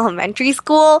parents in elementary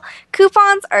school?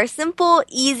 Coupons are simple,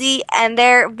 easy, and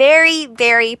they're very,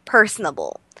 very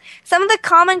personable. Some of the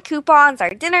common coupons are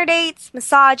dinner dates,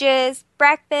 massages,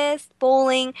 breakfast,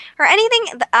 bowling, or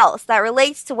anything else that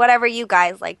relates to whatever you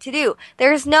guys like to do.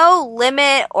 There's no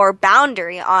limit or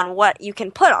boundary on what you can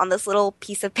put on this little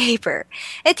piece of paper.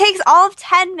 It takes all of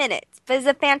 10 minutes, but is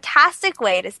a fantastic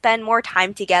way to spend more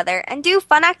time together and do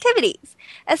fun activities.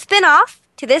 A spin-off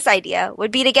to this idea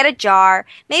would be to get a jar,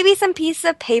 maybe some pieces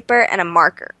of paper, and a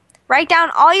marker. Write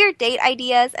down all your date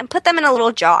ideas and put them in a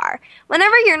little jar.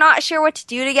 Whenever you're not sure what to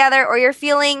do together or you're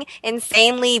feeling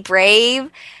insanely brave,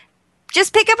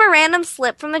 just pick up a random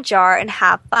slip from the jar and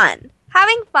have fun.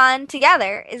 Having fun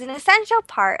together is an essential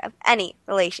part of any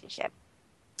relationship.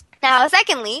 Now,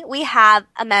 secondly, we have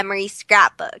a memory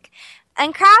scrapbook.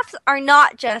 And crafts are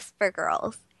not just for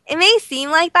girls. It may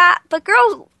seem like that, but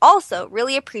girls also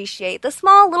really appreciate the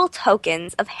small little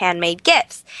tokens of handmade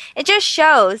gifts. It just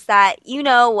shows that you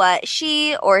know what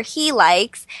she or he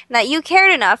likes and that you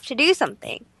cared enough to do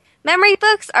something. Memory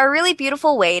books are a really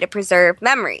beautiful way to preserve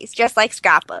memories, just like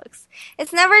scrapbooks.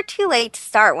 It's never too late to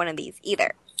start one of these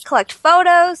either. Collect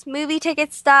photos, movie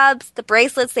ticket stubs, the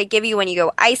bracelets they give you when you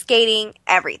go ice skating,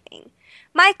 everything.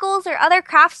 Michael's or other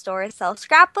craft stores sell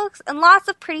scrapbooks and lots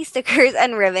of pretty stickers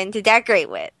and ribbon to decorate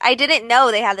with. I didn't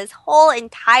know they had this whole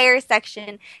entire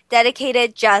section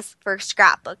dedicated just for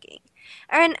scrapbooking.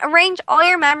 And arrange all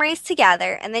your memories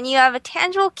together, and then you have a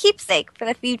tangible keepsake for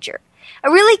the future.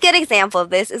 A really good example of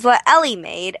this is what Ellie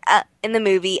made in the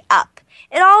movie Up.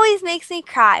 It always makes me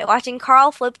cry watching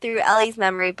Carl flip through Ellie's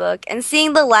memory book and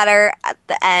seeing the letter at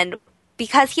the end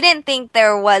because he didn't think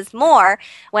there was more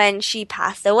when she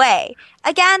passed away.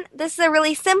 Again, this is a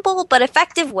really simple but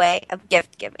effective way of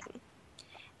gift giving.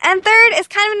 And third is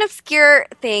kind of an obscure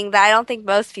thing that I don't think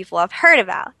most people have heard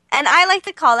about, and I like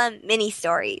to call them mini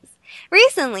stories.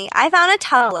 Recently, I found a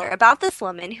Tumblr about this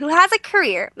woman who has a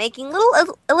career making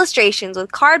little illustrations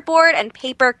with cardboard and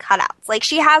paper cutouts. Like,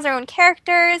 she has her own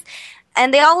characters,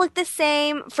 and they all look the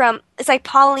same it's like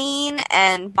Pauline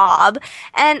and Bob,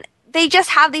 and they just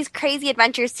have these crazy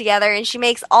adventures together, and she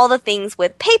makes all the things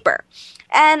with paper.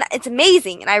 And it's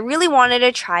amazing, and I really wanted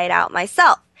to try it out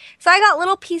myself. So I got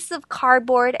little pieces of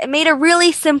cardboard and made a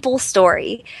really simple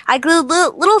story. I glued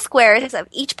little squares of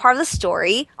each part of the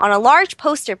story on a large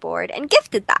poster board and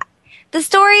gifted that. The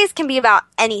stories can be about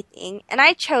anything, and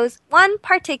I chose one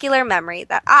particular memory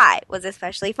that I was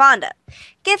especially fond of.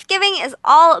 Gift giving is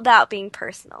all about being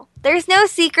personal. There's no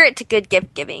secret to good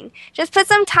gift giving. Just put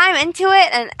some time into it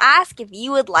and ask if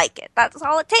you would like it. That's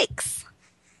all it takes.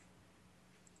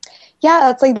 Yeah,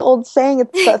 that's like the old saying,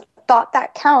 it's the thought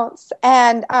that counts.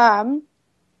 And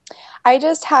I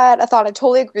just had a thought. I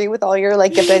totally agree with all your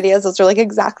gift ideas. Those are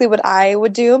exactly what I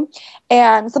would do.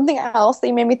 And something else that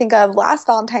you made me think of last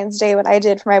Valentine's Day, what I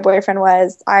did for my boyfriend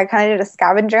was I kind of did a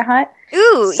scavenger hunt.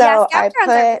 Ooh, so yeah, scavenger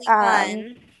hunts are really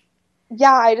fun.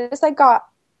 Yeah, I just got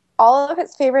all of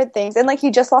his favorite things, and he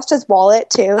just lost his wallet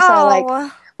too.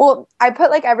 So I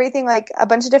put everything, a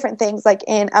bunch of different things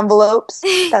in envelopes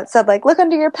that said look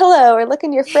under your pillow or look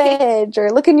in your fridge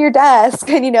or look in your desk.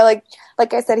 And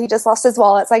like I said, he just lost his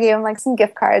wallet, so I gave him some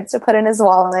gift cards to put in his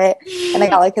wallet, and I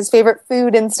got his favorite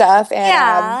food and stuff.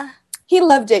 And he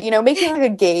loved it. Making a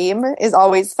game is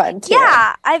always fun too.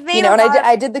 Yeah, I've made and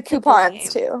I did the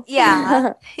coupons too.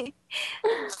 Yeah.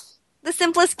 The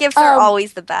simplest gifts are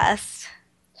always the best.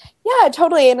 Yeah,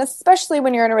 totally. And especially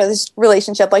when you're in a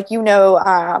relationship, what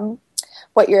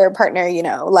your partner,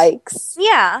 likes.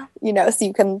 Yeah. So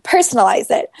you can personalize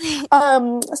it.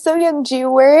 So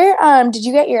Youngju, where did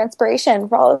you get your inspiration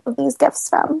for all of these gifts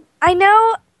from? I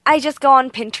know I just go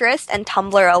on Pinterest and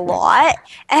Tumblr a lot,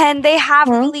 and they have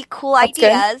really cool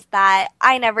ideas that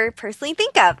I never personally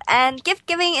think of. And gift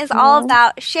giving is all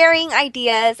about sharing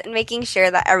ideas and making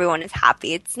sure that everyone is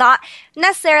happy. It's not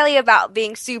necessarily about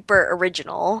being super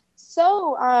original.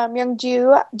 So,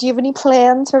 Youngju, do you have any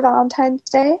plans for Valentine's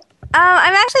Day?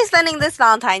 I'm actually spending this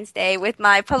Valentine's Day with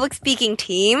my public speaking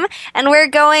team, and we're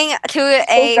going to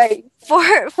a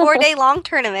 4-day long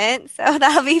tournament, so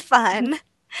that'll be fun.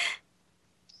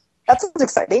 That sounds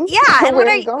exciting. Yeah, and what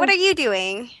are you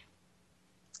doing?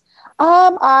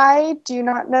 I do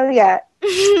not know yet.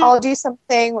 I'll do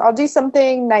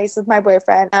something nice with my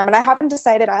boyfriend. And I haven't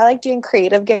decided. I like doing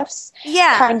creative gifts.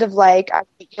 Yeah. Kind of like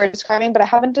you're describing, but I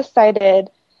haven't decided.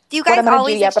 Do you guys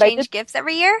always exchange gifts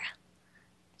every year?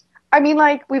 I mean,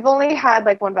 like, we've only had,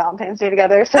 like, one Valentine's Day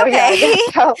together, so yeah, I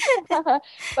guess so.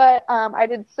 But I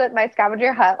did set my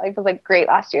scavenger hunt, like, was, like, great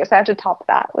last year, so I have to top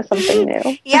that with something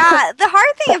new. Yeah, the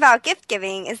hard thing about gift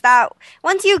giving is that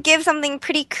once you give something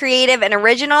pretty creative and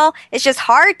original, it's just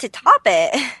hard to top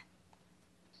it.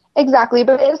 Exactly,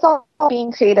 but it's all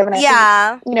being creative, and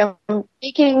I think, you know,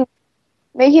 making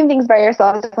things by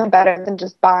yourself is definitely better than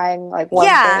just buying, like, one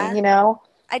thing, you know?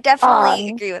 I definitely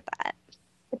agree with that.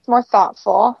 It's more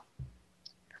thoughtful.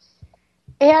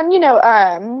 And, you know,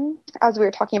 as we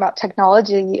were talking about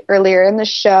technology earlier in the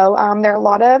show, there are a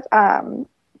lot of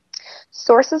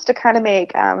sources to kind of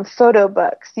make photo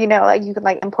books. You know, like you can,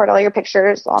 like, import all your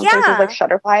pictures on places like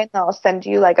Shutterfly, and they'll send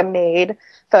you, like, a made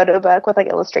photo book with, like,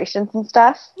 illustrations and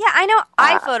stuff. Yeah, I know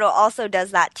iPhoto also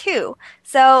does that, too.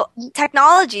 So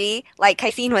technology, like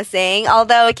Kaisine was saying,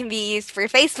 although it can be used for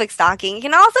Facebook stalking, it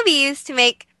can also be used to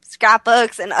make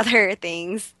scrapbooks and other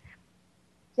things.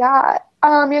 Yeah.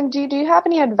 Youngju, do you have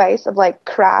any advice of, like,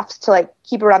 crafts to, like,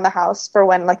 keep around the house for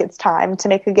when, like, it's time to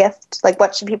make a gift? Like,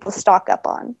 what should people stock up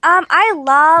on? I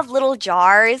love little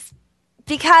jars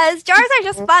because jars are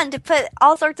just fun to put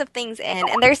all sorts of things in,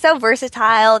 and they're so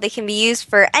versatile. They can be used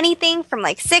for anything from,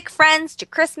 like, sick friends to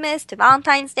Christmas to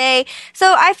Valentine's Day.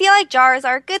 So I feel like jars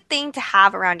are a good thing to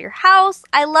have around your house.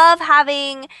 I love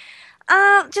having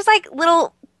just, like,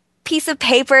 little piece of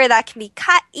paper that can be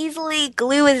cut easily.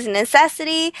 Glue is a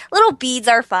necessity. Little beads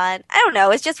are fun. I don't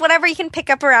know. It's just whatever you can pick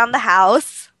up around the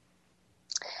house.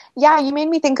 Yeah, you made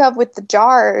me think of with the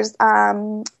jars.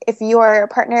 If your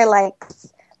partner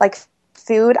likes, like,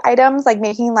 food items, like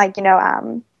making, like, you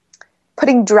know,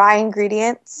 putting dry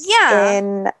ingredients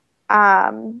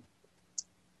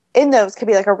in those could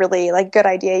be, like, a really, like, good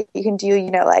idea. You can do, you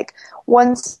know, like,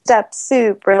 one-step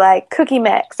soup or, like, cookie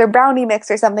mix or brownie mix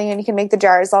or something, and you can make the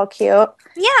jars all cute.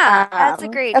 Yeah, that's a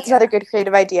great That's another good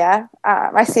creative idea.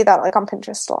 I see that, like, on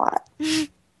Pinterest a lot.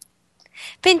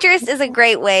 Pinterest is a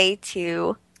great way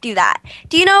to do that.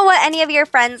 Do you know what any of your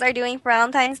friends are doing for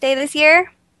Valentine's Day this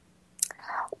year?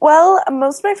 Well,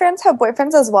 most of my friends have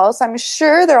boyfriends as well, so I'm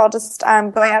sure they're all just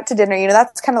going out to dinner. You know,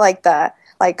 that's kind of like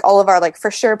all of our, like,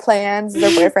 for sure plans.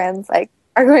 Their boyfriends, like,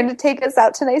 are going to take us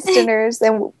out to nice dinners,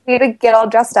 and we need to get all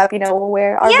dressed up. You know, we'll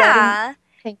wear our wedding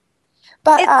thing.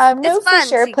 But no it's fun for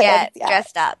sure to plans get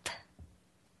dressed up.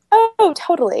 Oh,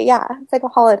 totally. Yeah, it's like a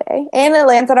holiday, and it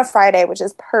lands on a Friday, which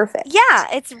is perfect. Yeah,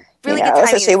 it's really good timing,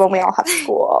 especially when we all have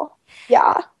school.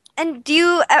 Yeah. And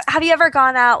have you ever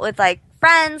gone out with, like,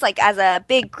 friends, like, as a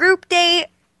big group date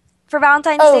for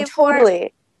Valentine's Day? Oh,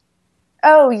 totally.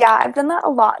 Oh, yeah, I've done that a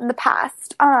lot in the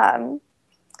past.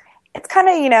 It's kind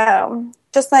of, you know,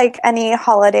 just like any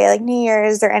holiday, like New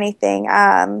Year's or anything.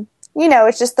 You know,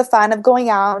 it's just the fun of going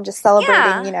out and just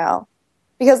celebrating, you know.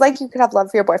 Because, like, you could have love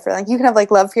for your boyfriend. Like, you can have,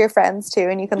 like, love for your friends, too,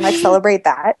 and you can, like, celebrate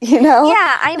that, you know?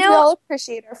 Yeah, I know. We all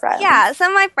appreciate our friends. Yeah,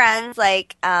 some of my friends,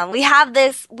 like, we have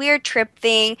this weird trip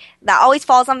thing that always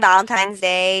falls on Valentine's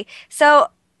Day. So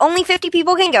only 50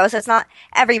 people can go, so it's not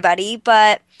everybody.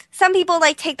 But some people,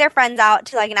 like, take their friends out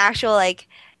to, like, an actual, like,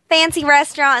 fancy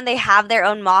restaurant, and they have their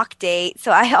own mock date.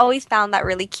 So I always found that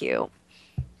really cute.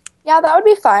 Yeah, that would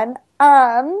be fun.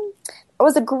 It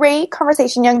was a great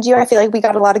conversation, Youngju. I feel like we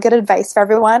got a lot of good advice for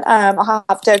everyone. I'll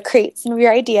have to create some of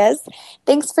your ideas.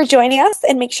 Thanks for joining us,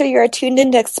 and make sure you're tuned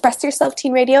in to Express Yourself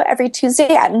Teen Radio every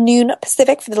Tuesday at noon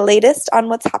Pacific for the latest on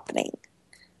what's happening.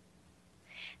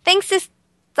 Thanks to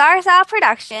Star Style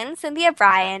Productions, Cynthia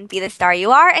Bryan, Be the Star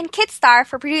You Are, and Kidstar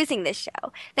for producing this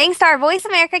show. Thanks to our Voice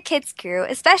America Kids crew,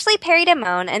 especially Perry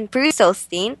Damone and Bruce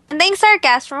Osteen. And thanks to our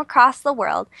guests from across the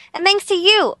world. And thanks to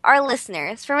you, our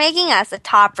listeners, for making us a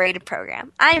top-rated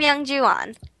program. I'm Youngju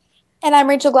An. And I'm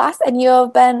Rachel Glass, and you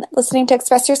have been listening to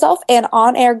Express Yourself, an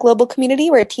on-air global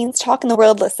community where teens talk and the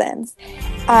world listens.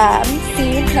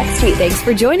 See you next week. Thanks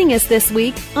for joining us this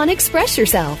week on Express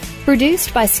Yourself,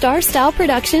 produced by Star Style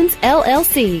Productions,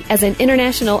 LLC, as an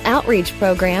international outreach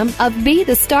program of Be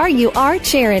the Star You Are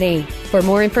charity. For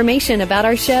more information about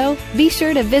our show, be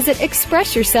sure to visit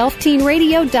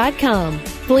ExpressYourselfTeenRadio.com.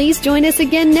 Please join us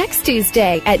again next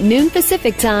Tuesday at noon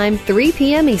Pacific Time, 3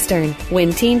 p.m. Eastern,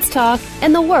 when teens talk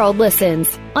and the world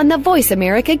listens on the Voice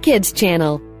America Kids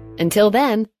channel. Until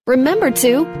then, remember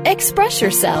to express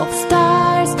yourself.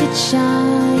 Stars could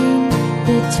shine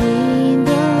between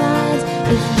the lines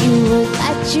if you would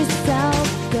let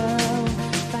yourself go.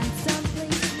 Find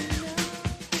someplace.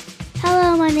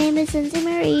 Hello, my name is Cynthia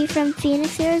Marie from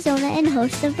Phoenix, Arizona, and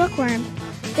host of Bookworm.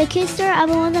 The Kids Store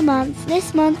album of the month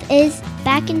this month is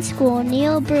Back in School,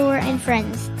 Neil Brewer and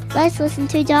Friends. Let's listen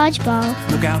to Dodgeball.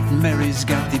 Look out, Mary's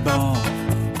got the ball,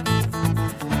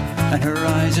 and her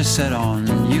eyes are set on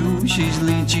you. She's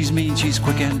lean, she's mean, she's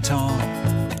quick and tall.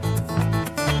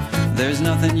 there's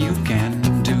nothing you can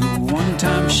do. One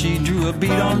time she drew a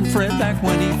bead on Fred back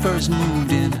when he first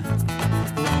moved in.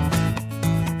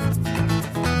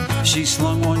 She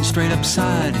slung one straight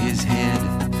upside his head.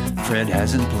 Fred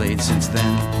hasn't played since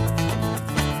then.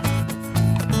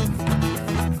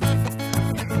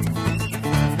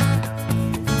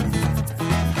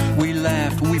 We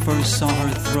laughed when we first saw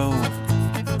her throw,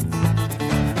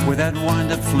 with that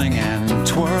wind-up fling and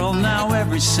twirl. Now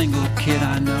every single kid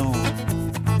I know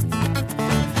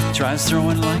tries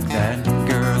throwing like that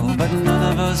girl, but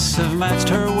none of us have matched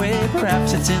her way.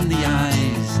 Perhaps it's in the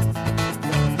eyes.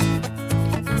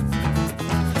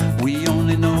 We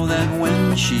only know that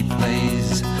when she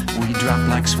plays, we drop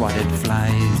like swatted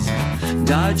flies.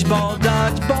 Dodgeball,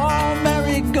 dodgeball,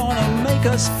 Mary gonna make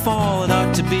us fall. It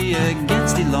ought to be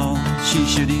against the law. She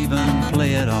should even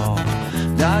play it all.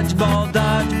 Dodgeball,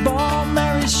 dodgeball,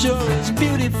 Mary sure is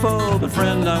beautiful, but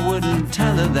friend, I wouldn't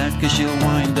tell her that, 'cause she'll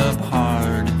wind up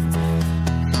hard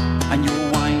and you'll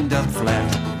wind up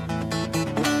flat.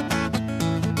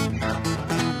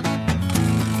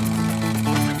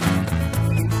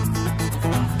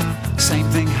 Same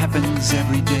thing happens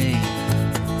every day.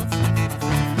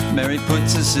 Mary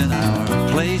puts us in our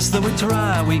place, though we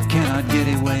try, we cannot get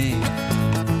away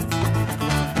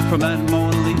from that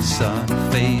Mona Lisa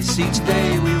face. Each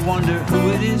day we wonder who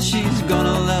it is she's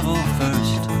gonna level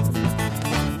first.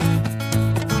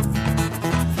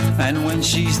 And when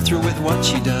she's through with what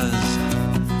she does,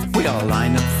 we all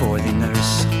line up for the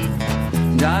nurse.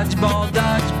 Dodgeball,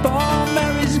 dodgeball,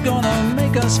 Mary's gonna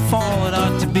make us fall. It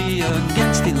ought to be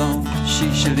against the law. She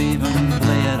should even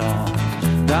play it all.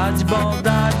 Dodgeball,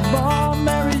 dodgeball,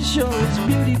 Mary sure is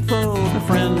beautiful, but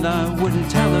friend, I wouldn't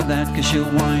tell her that, 'cause she'll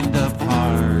wind up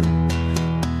hard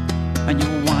and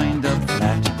you'll wind up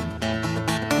flat.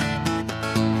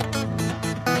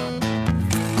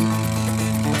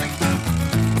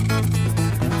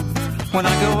 When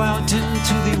I go out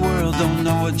into the world, don't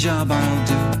know what job I'll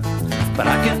do, but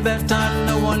I can bet I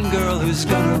know one girl who's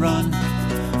gonna run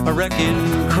a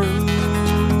wrecking crew.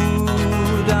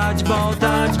 Dodgeball,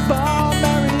 dodgeball,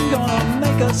 Mary's gonna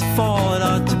make us fall. It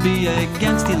ought to be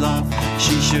against the law.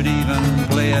 She should even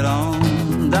play it on.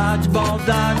 Dodgeball,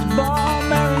 dodgeball,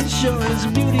 Mary sure is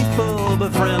beautiful,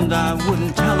 but friend, I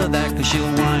wouldn't tell her that, 'cause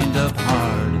she'll wind up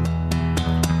hard.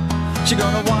 She's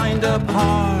gonna wind up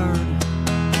hard.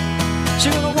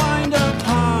 She's gonna wind up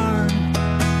hard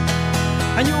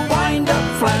and you'll wind up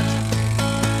flat.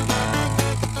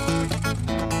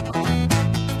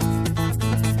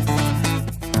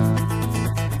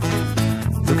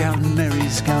 Look out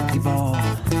Mary's Scalky Ball,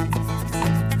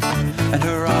 and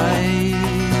her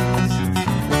eyes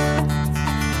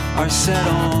are set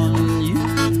on you.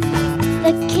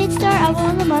 The Kid Star Album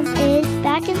of the Month is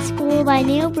Back in School by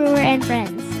Neil Brewer and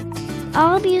Friends.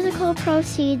 All musical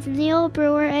proceeds Neil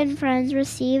Brewer and Friends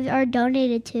received are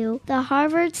donated to the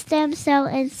Harvard Stem Cell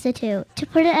Institute to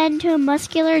put an end to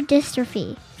muscular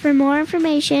dystrophy. For more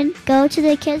information, go to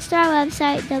the Kidstar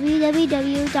website,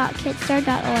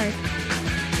 www.kidstar.org.